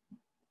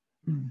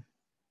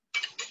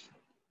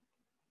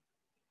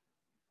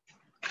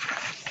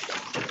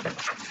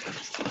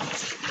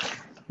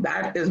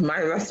 That is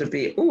my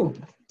recipe. Ooh,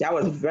 that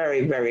was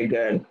very, very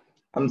good.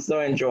 I'm so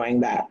enjoying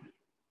that.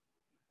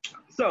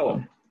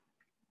 So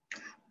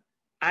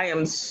I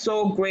am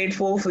so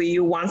grateful for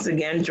you once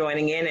again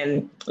joining in,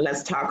 and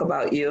let's talk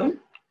about you.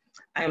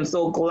 I am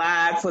so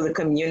glad for the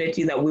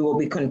community that we will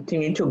be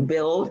continuing to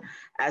build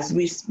as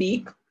we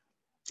speak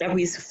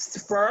every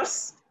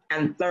first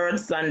and third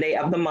Sunday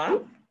of the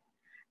month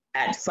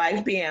at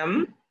 5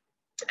 p.m.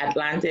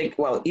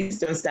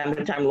 Eastern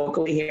Standard Time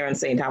locally here in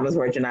St. Thomas,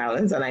 Virgin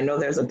Islands. And I know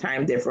there's a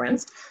time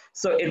difference.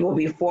 So it will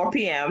be 4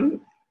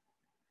 p.m.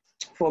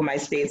 for my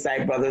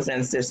stateside brothers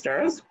and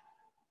sisters.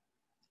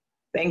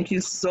 Thank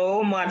you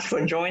so much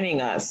for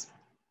joining us.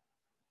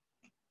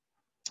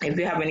 If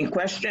you have any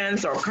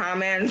questions or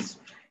comments,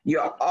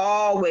 you're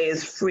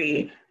always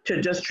free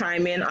to just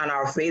chime in on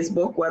our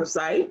Facebook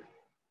website.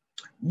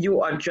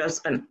 You are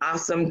just an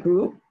awesome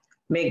group.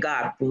 May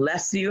God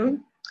bless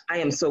you. I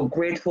am so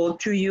grateful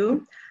to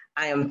you.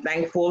 I am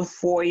thankful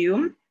for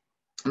you.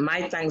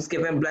 My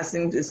Thanksgiving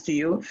blessings is to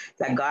you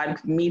that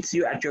God meets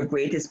you at your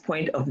greatest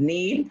point of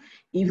need,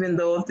 even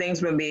though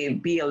things may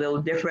be a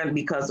little different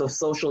because of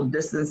social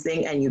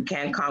distancing and you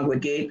can't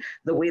congregate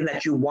the way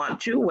that you want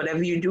to.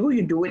 Whatever you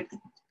do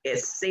it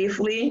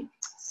safely.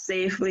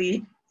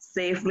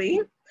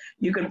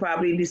 You could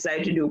probably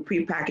decide to do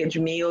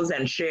prepackaged meals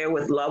and share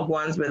with loved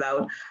ones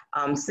without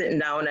sitting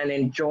down and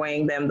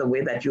enjoying them the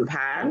way that you've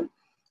had.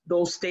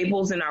 Those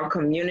staples in our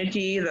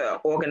community, the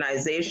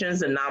organizations,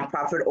 the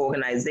nonprofit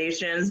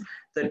organizations,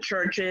 the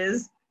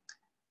churches,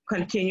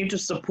 continue to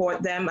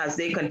support them as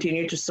they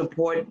continue to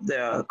support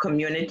the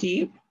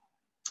community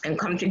and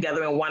come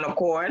together in one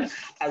accord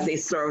as they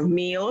serve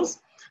meals.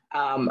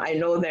 I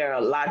know there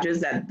are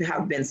lodges that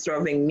have been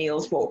serving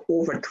meals for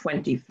over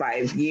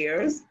 25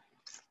 years.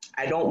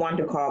 I don't want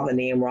to call the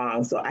name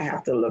wrong, so I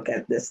have to look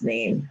at this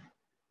name.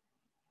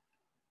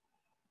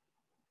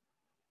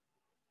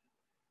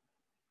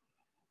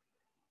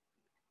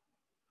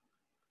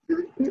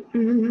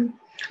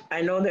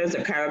 I know there's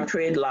a Carib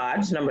Trade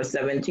Lodge, number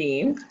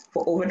 17.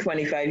 For over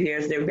 25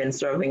 years, they've been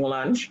serving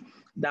lunch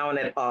down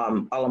at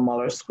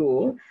Muller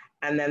School.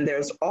 And then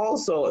there's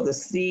also the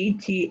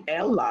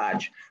CTL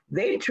Lodge.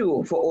 They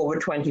too, for over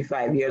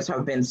 25 years,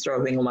 have been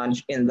serving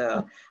lunch in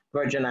the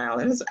Virgin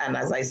Islands. And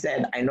as I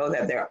said, I know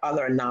that there are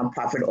other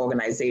nonprofit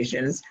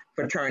organizations,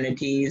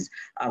 fraternities,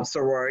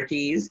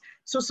 sororities.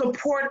 So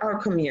support our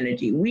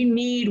community. We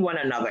need one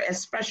another,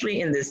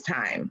 especially in this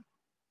time.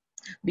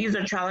 These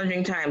are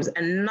challenging times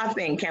and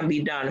nothing can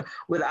be done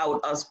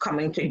without us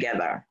coming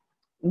together.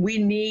 We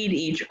need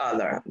each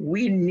other.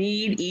 We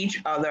need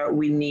each other.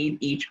 We need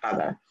each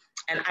other.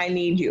 And I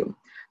need you.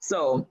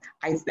 So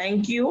I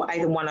thank you.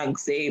 I want to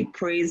say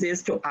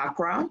praises to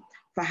Accra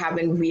for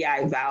having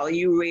VI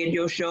Value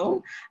radio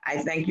show. I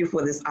thank you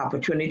for this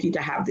opportunity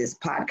to have this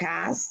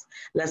podcast.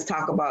 Let's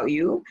talk about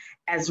you.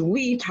 As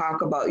we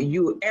talk about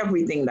you,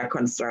 everything that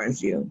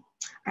concerns you.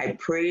 I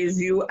praise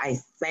you. I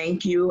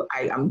thank you.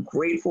 I am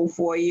grateful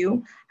for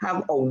you.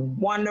 Have a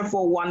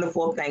wonderful,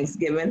 wonderful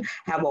Thanksgiving.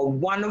 Have a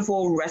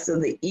wonderful rest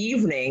of the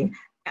evening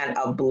and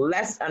a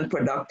blessed and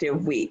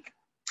productive week.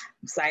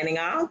 I'm signing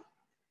off.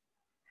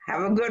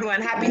 Have a good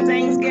one. Happy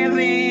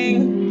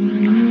Thanksgiving.